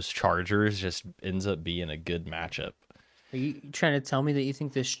Broncos-Chargers just ends up being a good matchup. Are you trying to tell me that you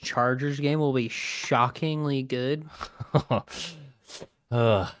think this Chargers game will be shockingly good?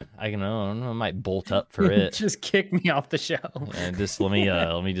 I don't know. I might bolt up for it. Just kick me off the show. And just let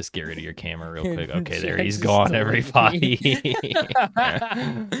me just get rid of your camera real quick. Okay, there he's gone, everybody.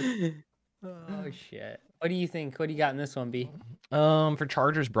 Oh shit. What do you think? What do you got in this one, B? For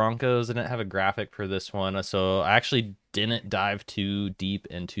Chargers Broncos, I didn't have a graphic for this one, so I actually didn't dive too deep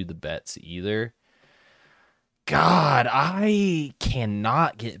into the bets either. God, I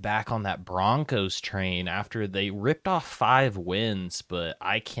cannot get back on that Broncos train after they ripped off 5 wins, but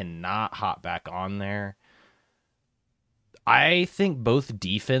I cannot hop back on there. I think both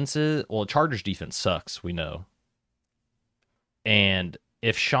defenses, well, Chargers defense sucks, we know. And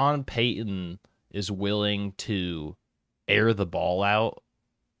if Sean Payton is willing to air the ball out,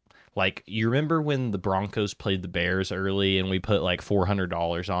 like, you remember when the Broncos played the Bears early and we put like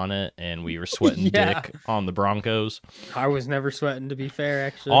 $400 on it and we were sweating dick on the Broncos? I was never sweating, to be fair,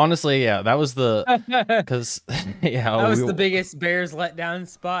 actually. Honestly, yeah, that was the because that was the biggest Bears letdown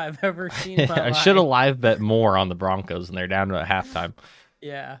spot I've ever seen in my life. I should have live bet more on the Broncos, and they're down to at halftime.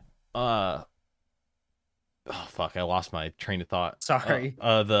 Yeah. Oh fuck! I lost my train of thought. Sorry.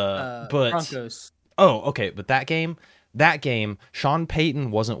 But Broncos. Oh, okay, but that game, Sean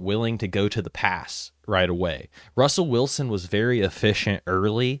Payton wasn't willing to go to the pass right away. Russell Wilson was very efficient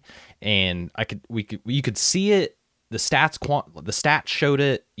early, and you could see it. The stats showed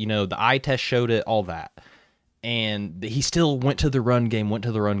it. The eye test showed it. All that, and he still went to the run game.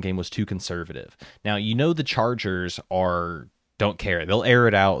 Was too conservative. Now the Chargers don't care. They'll air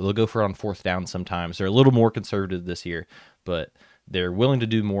it out. They'll go for it on 4th down sometimes. They're a little more conservative this year, but they're willing to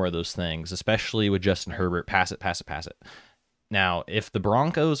do more of those things, especially with Justin Herbert. Pass it. Now, if the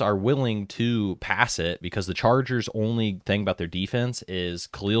Broncos are willing to pass it, because the Chargers' only thing about their defense is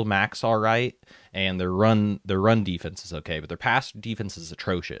Khalil Mack's all right, and their run defense is okay, but their pass defense is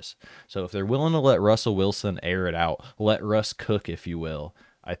atrocious. So if they're willing to let Russell Wilson air it out, let Russ cook, if you will,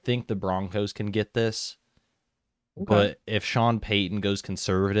 I think the Broncos can get this. Okay. But if Sean Payton goes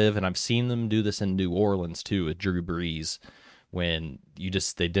conservative, and I've seen them do this in New Orleans too with Drew Brees, when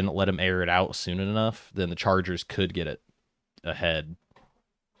they didn't let him air it out soon enough, then the Chargers could get it ahead.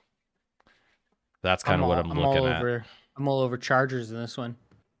 That's kind of what I'm looking at. I'm all over Chargers in this one.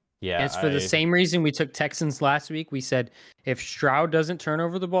 Yeah, and it's for the same reason we took Texans last week. We said if Stroud doesn't turn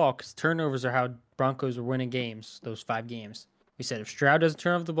over the ball, because turnovers are how Broncos are winning games, those 5 games. We said if Stroud doesn't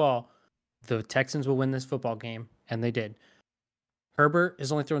turn over the ball, the Texans will win this football game, and they did. Herbert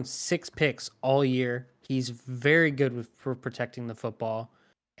has only thrown 6 picks all year. He's very good for protecting the football,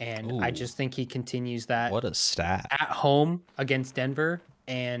 and I just think he continues that. What a stat. At home against Denver,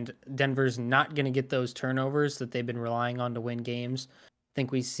 and Denver's not going to get those turnovers that they've been relying on to win games. I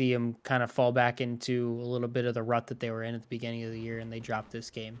think we see them kind of fall back into a little bit of the rut that they were in at the beginning of the year, and they dropped this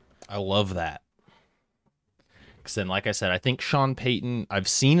game. I love that. Because then, like I said, I think Sean Payton, I've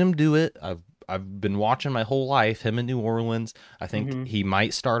seen him do it. I've been watching my whole life, him in New Orleans. I think he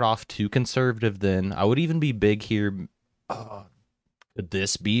might start off too conservative then. I would even be big here. Could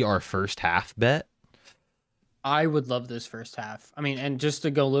this be our first half bet? I would love this first half. I mean, and just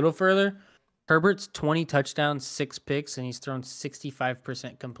to go a little further, Herbert's 20 touchdowns, 6 picks, and he's thrown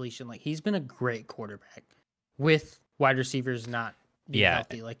 65% completion. Like, he's been a great quarterback with wide receivers not being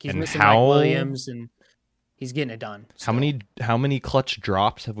healthy. Like, he's missing Mike Williams, and he's getting it done. Still. How many clutch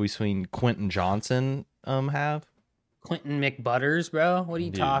drops have we seen Quentin Johnson have? Quentin McButters, bro. What are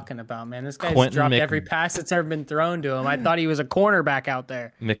you talking about, man? This guy's dropped every pass that's ever been thrown to him. I thought he was a cornerback out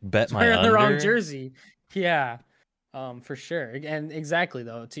there. McBet my wearing the wrong jersey. Yeah, for sure. And exactly,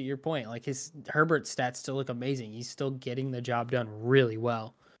 though, to your point, like Herbert's stats still look amazing. He's still getting the job done really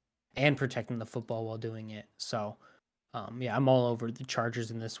well and protecting the football while doing it. So, yeah, I'm all over the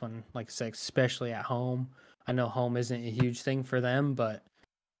Chargers in this one. Like I said, especially at home. I know home isn't a huge thing for them, but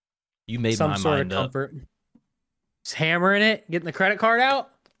you made some my sort mind of up. comfort. Just hammering it, getting the credit card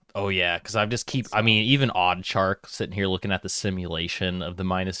out. Oh, yeah, because I mean, even Odd Shark sitting here looking at the simulation of the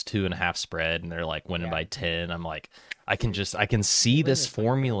 -2.5 spread, and they're like winning by 10. I'm like, I can see this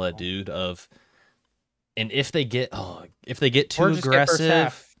formula, dude, and if they get too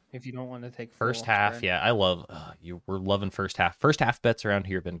aggressive, if you don't want to take first half, spread. Yeah, I love we're loving first half. First half bets around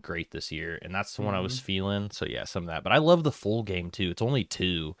here have been great this year, and that's the one I was feeling. So yeah, some of that, but I love the full game too. It's only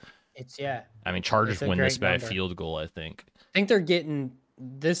 2. I mean, Chargers win this by a field goal. I think they're getting.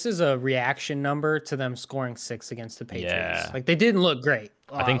 This is a reaction number to them scoring 6 against the Patriots. Yeah. Like, they didn't look great.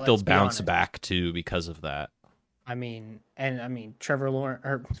 I think they'll bounce back too because of that. I mean, Trevor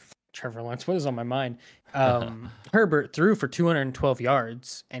Lawrence, what is on my mind? Herbert threw for 212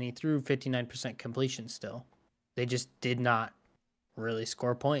 yards, and he threw 59% completion still. They just did not really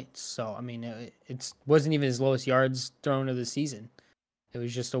score points. So, I mean, it wasn't even his lowest yards thrown of the season. It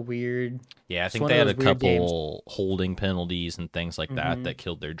was just a weird... Yeah, I think they had a couple holding penalties and things like that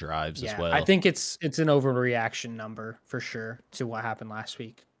killed their drives as well. I think it's an overreaction number for sure to what happened last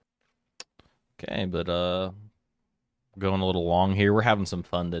week. Okay, but going a little long here. We're having some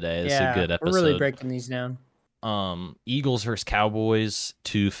fun today. This is a good episode. We're really breaking these down. Eagles versus Cowboys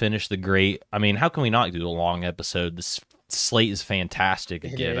to finish the great... I mean, how can we not do a long episode? This slate is fantastic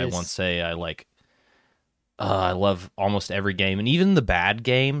again. I won't say I love almost every game, and even the bad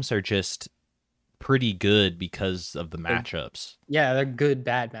games are just pretty good because of the matchups. Yeah, they're good,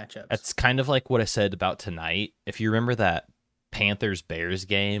 bad matchups. That's kind of like what I said about tonight. If you remember that Panthers-Bears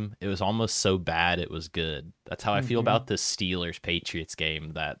game, it was almost so bad it was good. That's how I feel about the Steelers-Patriots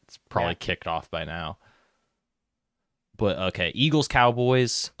game that's probably kicked off by now. But, okay,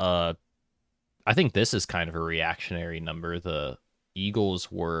 Eagles-Cowboys, I think this is kind of a reactionary number. The Eagles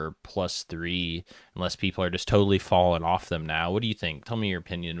were +3, unless people are just totally falling off them now. What do you think? Tell me your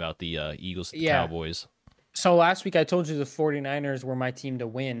opinion about the Eagles and Cowboys. So last week I told you the 49ers were my team to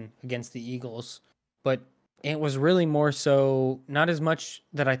win against the Eagles, but it was really more so not as much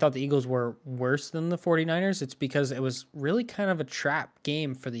that I thought the Eagles were worse than the 49ers. It's because it was really kind of a trap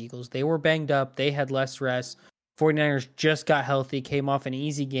game for the Eagles. They were banged up. They had less rest. 49ers just got healthy, came off an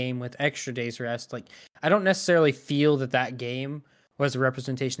easy game with extra days rest. Like, I don't necessarily feel that game was a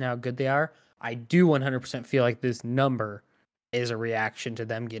representation of how good they are. I do 100% feel like this number is a reaction to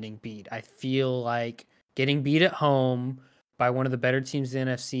them getting beat. I feel like getting beat at home by one of the better teams in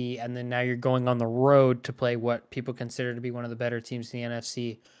the NFC, and then now you're going on the road to play what people consider to be one of the better teams in the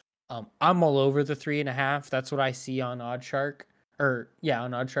NFC. I'm all over the 3.5. That's what I see on OddsShark. On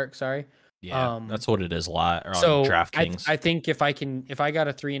OddsShark, sorry. Yeah, that's what it is a lot. Or so on DraftKings. I think if I got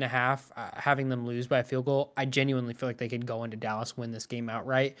a 3.5, having them lose by a field goal, I genuinely feel like they could go into Dallas, win this game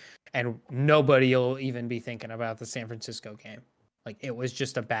outright, and nobody will even be thinking about the San Francisco game. Like, it was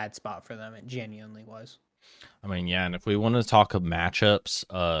just a bad spot for them. It genuinely was. I mean, yeah, and if we want to talk of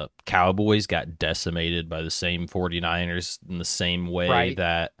matchups, Cowboys got decimated by the same 49ers in the same way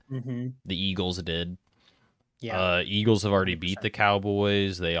that the Eagles did. Yeah, Eagles have already 100%. Beat the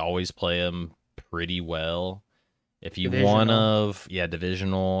Cowboys. They always play them pretty well. If you want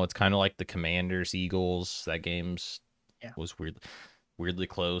divisional, it's kind of like the Commanders Eagles. That was weirdly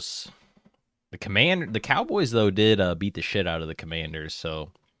close. The Cowboys though did beat the shit out of the Commanders. So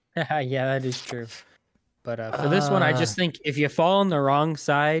yeah, that is true. But for this one, I just think if you fall on the wrong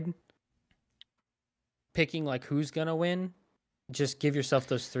side, picking like who's gonna win, just give yourself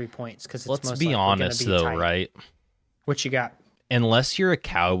those 3 points because it's let's be honest though, tight. right? What you got? unless you're a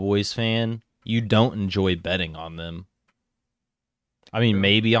Cowboys fan, you don't enjoy betting on them. I mean, True.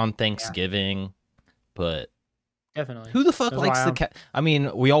 maybe on Yeah, Thanksgiving, but definitely. who the fuck That's likes why the I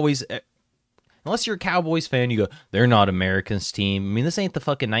mean, we always unless you're a Cowboys fan, you go, they're not America's team. I mean, this ain't the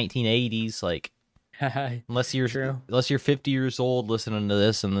fucking 1980s. Like, I'm unless you're true. 50 years old listening to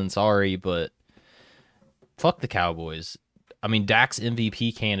this, and then sorry, but fuck the Cowboys. I mean, Dak's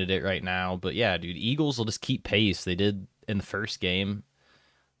MVP candidate right now, but yeah, dude, Eagles will just keep pace. They did in the first game.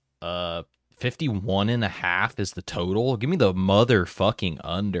 51.5 is the total. Give me the motherfucking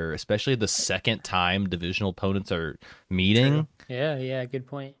under, especially the second time divisional opponents are meeting. True. Yeah, good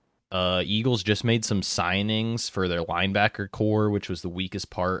point. Eagles just made some signings for their linebacker core, which was the weakest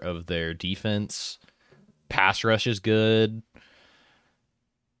part of their defense. Pass rush is good.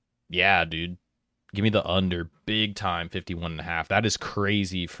 Yeah, dude. Give me the under big time, 51.5. That is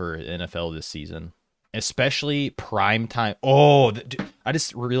crazy for NFL this season. Especially prime time. Oh, dude, I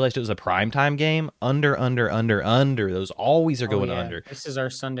just realized it was a prime time game. Under. Those always are going under. This is our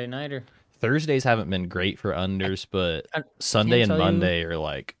Sunday nighter. Thursdays haven't been great for unders, but I Sunday can't and tell you, Monday are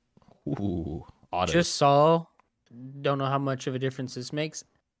like, ooh, autos. just saw, don't know how much of a difference this makes.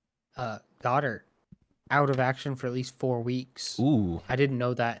 Goddard out of action for at least 4 weeks. Ooh, I didn't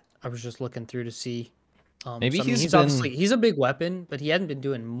know that. I was just looking through to see. maybe so, I mean, he's obviously he's a big weapon, but he hasn't been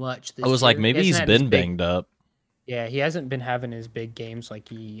doing much this I was year. like, maybe he's been banged up. Yeah, he hasn't been having his big games like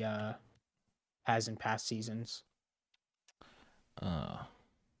he has in past seasons.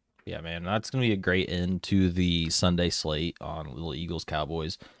 Yeah, man, that's gonna be a great end to the Sunday slate on Little Eagles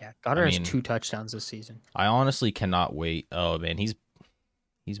Cowboys. Yeah, Goddard has 2 touchdowns this season. I honestly cannot wait. Oh man, he's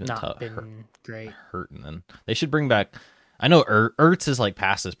been Not tough, been great. hurting. Then they should bring back. I know Ertz is like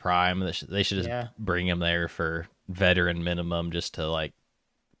past his prime. They should just bring him there for veteran minimum, just to like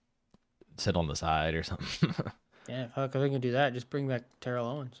sit on the side or something. Yeah, fuck, if they can do that, just bring back Terrell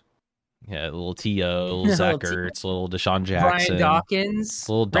Owens. Yeah, little T.O., Zach Ertz, little Deshaun Brian Jackson, Dawkins,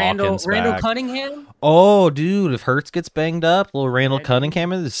 little Dawkins Randall back. Cunningham. Oh, dude, if Hurts gets banged up, little Randall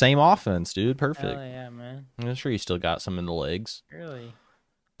Cunningham is the same offense, dude. Perfect. Hell yeah, man. I'm sure you still got some in the legs. Really?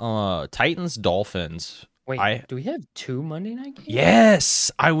 Titans, Dolphins. Wait, do we have 2 Monday night games?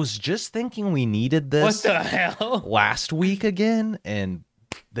 Yes, I was just thinking we needed this. What the hell? Last week again, and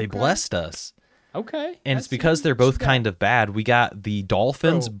they blessed us. Okay. And it's because they're both kind of bad. We got the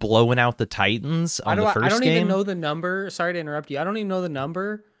Dolphins blowing out the Titans on the first game. I don't even know the number. Sorry to interrupt you. I don't even know the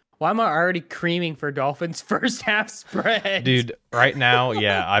number. Why am I already creaming for Dolphins first half spread? Dude, right now,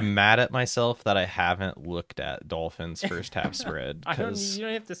 yeah, I'm mad at myself that I haven't looked at Dolphins first half spread. You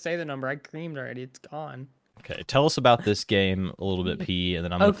don't have to say the number. I creamed already. It's gone. Okay, tell us about this game a little bit, P, and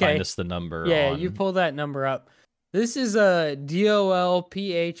then I'm going to find us the number. Yeah, you pull that number up. This is a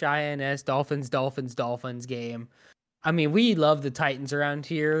DOLPHINS Dolphins game. I mean, we love the Titans around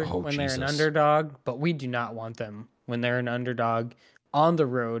here when they're an underdog, but we do not want them when they're an underdog on the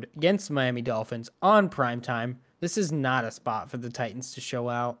road against Miami Dolphins on primetime. This is not a spot for the Titans to show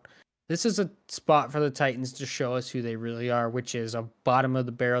out. This is a spot for the Titans to show us who they really are, which is a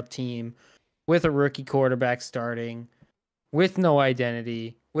bottom-of-the-barrel team with a rookie quarterback starting, with no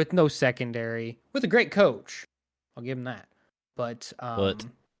identity, with no secondary, with a great coach. I'll give them that. But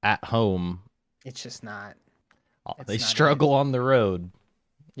at home, it's just not. They struggle on the road.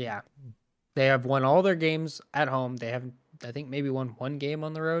 Yeah. They have won all their games at home. They haven't, I think, maybe won 1 game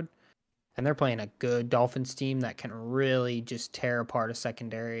on the road. And they're playing a good Dolphins team that can really just tear apart a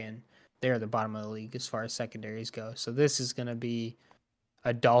secondary. And they're the bottom of the league as far as secondaries go. So this is going to be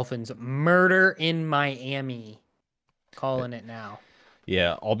a Dolphins murder in Miami. Calling it now.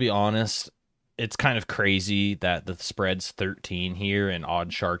 Yeah, I'll be honest. It's kind of crazy that the spread's 13 here and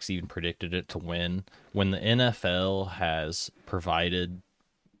Odd Sharks even predicted it to win. When the NFL has provided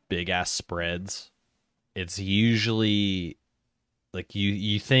big ass spreads, it's usually like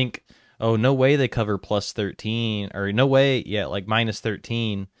you think, oh, no way they cover plus 13 or no way, yeah, like minus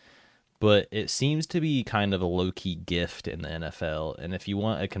 13. But it seems to be kind of a low-key gift in the NFL. And if you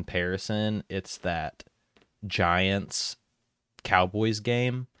want a comparison, it's that Giants-Cowboys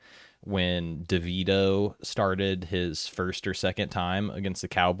game when DeVito started his first or second time against the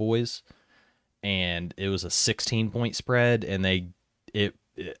Cowboys, and it was a 16-point spread, and it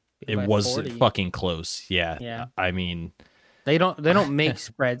was 40. Fucking close. Yeah. I mean, they don't make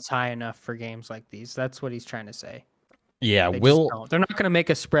spreads high enough for games like these. That's what he's trying to say. Yeah, they're not going to make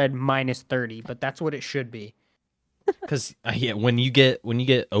a spread minus 30, but that's what it should be. Because when you get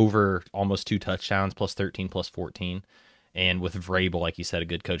over almost 2 touchdowns plus 13 plus 14. And with Vrabel, like you said, a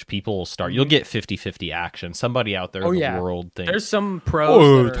good coach, people will start. You'll Mhm. get 50-50 action. Somebody out there Oh in the yeah, world there's thinks, some pros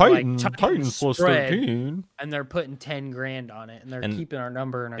that "Oh, are like Titans Titans plus spread, 13," and they're putting 10 grand on it, and they're and keeping our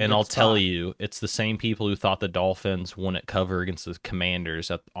number in a and good I'll tell spot. you, it's the same people who thought the Dolphins wouldn't cover against the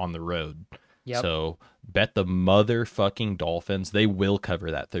Commanders on the road. Yep. So bet the motherfucking Dolphins. They will cover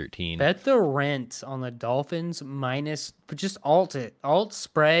that 13. Bet the rent on the Dolphins minus, but just alt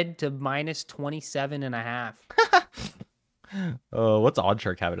spread to minus 27.5. What's odd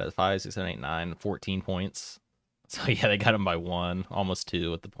shark have it at 5, 6, 7, 8, 9, 14 points? So yeah, they got him by 1, almost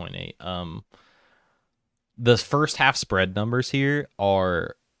 2 with the point 8. The first half spread numbers here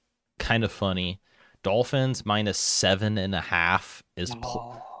are kind of funny. Dolphins minus 7.5 is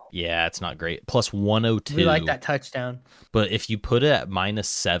yeah, it's not great. Plus 102. We like that touchdown. But if you put it at minus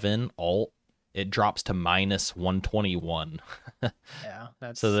 7 alt, it drops to minus 121. Yeah,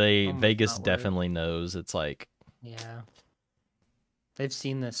 that's So almost Vegas not worth it. definitely knows. It's like, Yeah, they've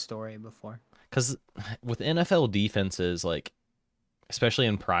seen this story before. because with NFL defenses, like especially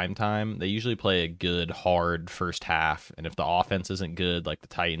in prime time, they usually play a good hard first half, and if the offense isn't good, like the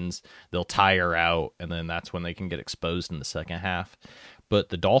Titans, they'll tire out, and then that's when they can get exposed in the second half. But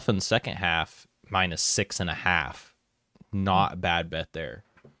the Dolphins' second half minus 6.5, not a bad bet there.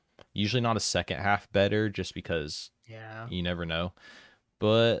 Usually not a second half better, just because Yeah, you never know.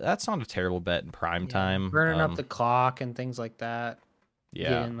 But that's not a terrible bet in prime time. burning up the clock and things like that.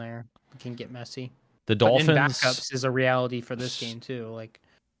 Get Yeah, in there, it can get messy. the But in Dolphins. backups is a reality for this game too. Like,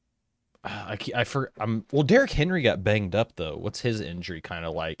 Well, Derrick Henry got banged up though. What's his injury kind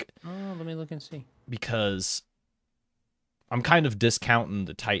of like? oh, let me look and see. Because I'm kind of discounting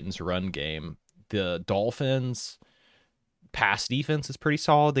the Titans' run game. The Dolphins' pass defense is pretty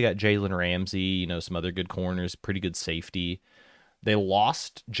solid. They got Jalen Ramsey, some other good corners, pretty good safety. They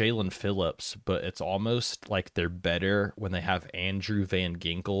lost Jalen Phillips, but it's almost like they're better when they have Andrew Van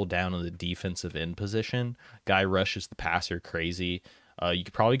Ginkel down in the defensive end position. Guy rushes the passer crazy. You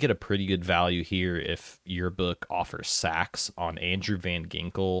could probably get a pretty good value here if your book offers sacks on Andrew Van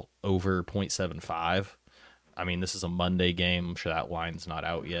Ginkel over 0.75. I mean, this is a Monday game. I'm sure that line's not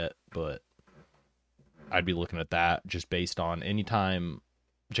out yet, but I'd be looking at that just based on anytime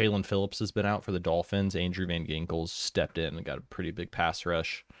Jalen Phillips has been out for the Dolphins, Andrew Van Ginkel's stepped in and got a pretty big pass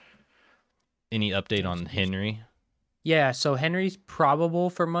rush. Any update on Henry? Yeah, so Henry's probable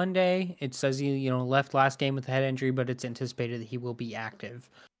for Monday. It says he, left last game with a head injury, but it's anticipated that he will be active.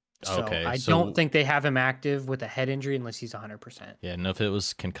 So Okay, I so don't think they have him active with a head injury unless he's 100%. yeah, no, if it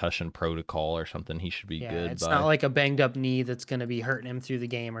was concussion protocol or something, he should be Yeah, good. it's not like a banged up knee that's going to be hurting him through the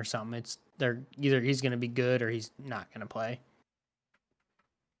game or something. It's they're either he's going to be good or he's not going to play.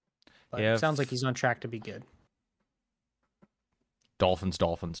 But Yeah, it sounds like he's on track to be good. Dolphins,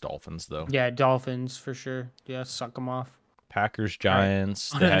 though. Yeah, Dolphins for sure. Yeah, suck them off. Packers,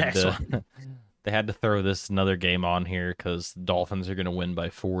 Giants. On They to the had next to one. they had to throw this another game on here because the Dolphins are going to win by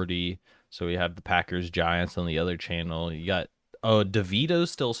 40. So we have the Packers, Giants on the other channel. You got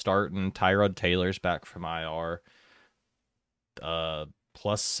DeVito's still starting. Tyrod Taylor's back from IR.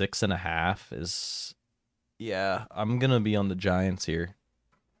 Plus 6.5 is, yeah. I'm gonna be on the Giants here.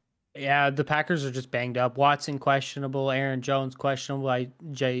 Yeah, the Packers are just banged up. Watson questionable, Aaron Jones questionable,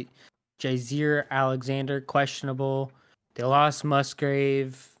 Jazeer Alexander questionable. They lost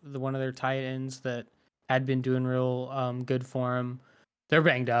Musgrave, one of their tight ends that had been doing real good for them. They're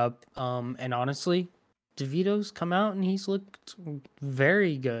banged up. And honestly, DeVito's come out and he's looked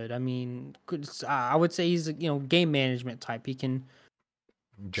very good. I mean, I would say he's game management type. He can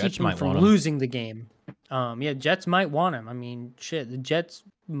Jets keep him might from want him. losing the game. Yeah, Jets might want him. I mean, shit, the Jets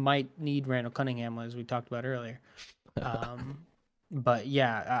might need Randall Cunningham, as we talked about earlier. But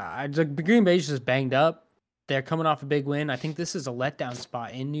yeah, the Green Bay's just banged up. They're coming off a big win. I think this is a letdown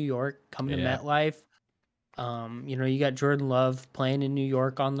spot in New York, coming to Yeah. MetLife. You got Jordan Love playing in New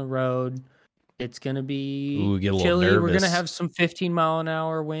York on the road. It's gonna be Get a little chilly. We're nervous. gonna have some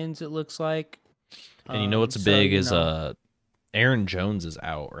 15-mile-an-hour winds. It looks like. And what's so, big is Aaron Jones is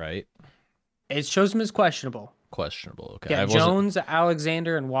out, right? It shows him as questionable. Questionable. Okay. Yeah, Jones,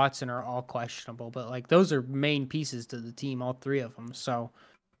 Alexander, and Watson are all questionable, but like those are main pieces to the team, all three of them. So,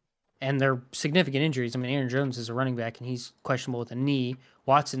 and they're significant injuries. I mean, Aaron Jones is a running back, and he's questionable with a knee.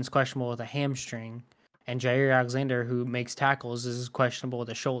 Watson's questionable with a hamstring, and Jair Alexander, who makes tackles, is questionable with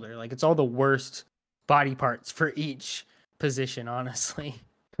a shoulder. Like it's all the worst body parts for each position, honestly.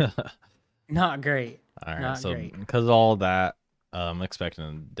 Not great. All right. Not So great. because of all that, I'm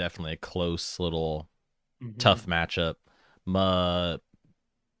expecting definitely a close little tough matchup.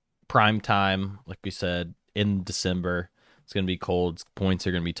 Prime time, like we said, in December. It's going to be cold. Points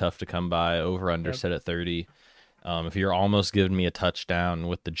are going to be tough to come by. Over under set at 30. If you're almost giving me a touchdown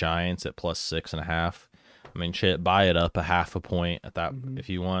with the Giants at +6.5, I mean, shit, buy it up a half a point at that Mm-hmm. if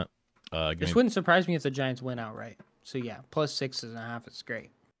you want. Give This me, wouldn't surprise me if the Giants win outright. So yeah, +6.5 is great.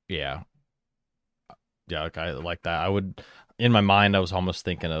 yeah, yeah, like I like that. I would, in my mind, I was almost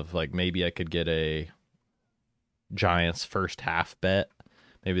thinking of like maybe I could get a Giants first half bet.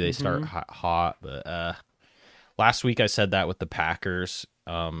 Maybe they start Mm-hmm. hot, but last week I said that with the Packers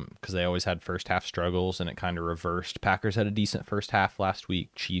because they always had first half struggles, and it kind of reversed. Packers had a decent first half last week.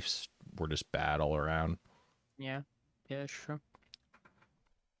 Chiefs were just bad all around. Yeah. Yeah, sure.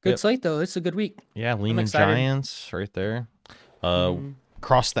 Good Yep. slate though. It's a good week. Yeah, I'm leaning excited. Giants right there. Uh, Mm-hmm.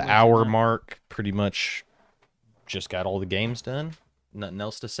 Across the Imagine hour that. mark, pretty much just got all the games done. Nothing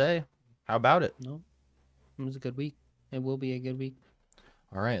else to say. How about it? No, it was a good week. It will be a good week.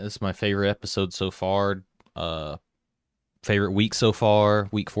 All right, this is my favorite episode so far. Uh, Favorite week so far.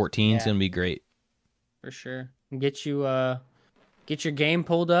 Week 14 is Yeah, gonna be great. for sure. Get your game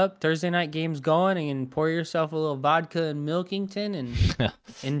pulled up. Thursday night game's going, and pour yourself a little vodka and Milkington and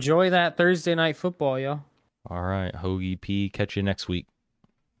enjoy that Thursday night football, yo. All right, Hoagie P. Catch you next week.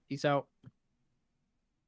 Peace out.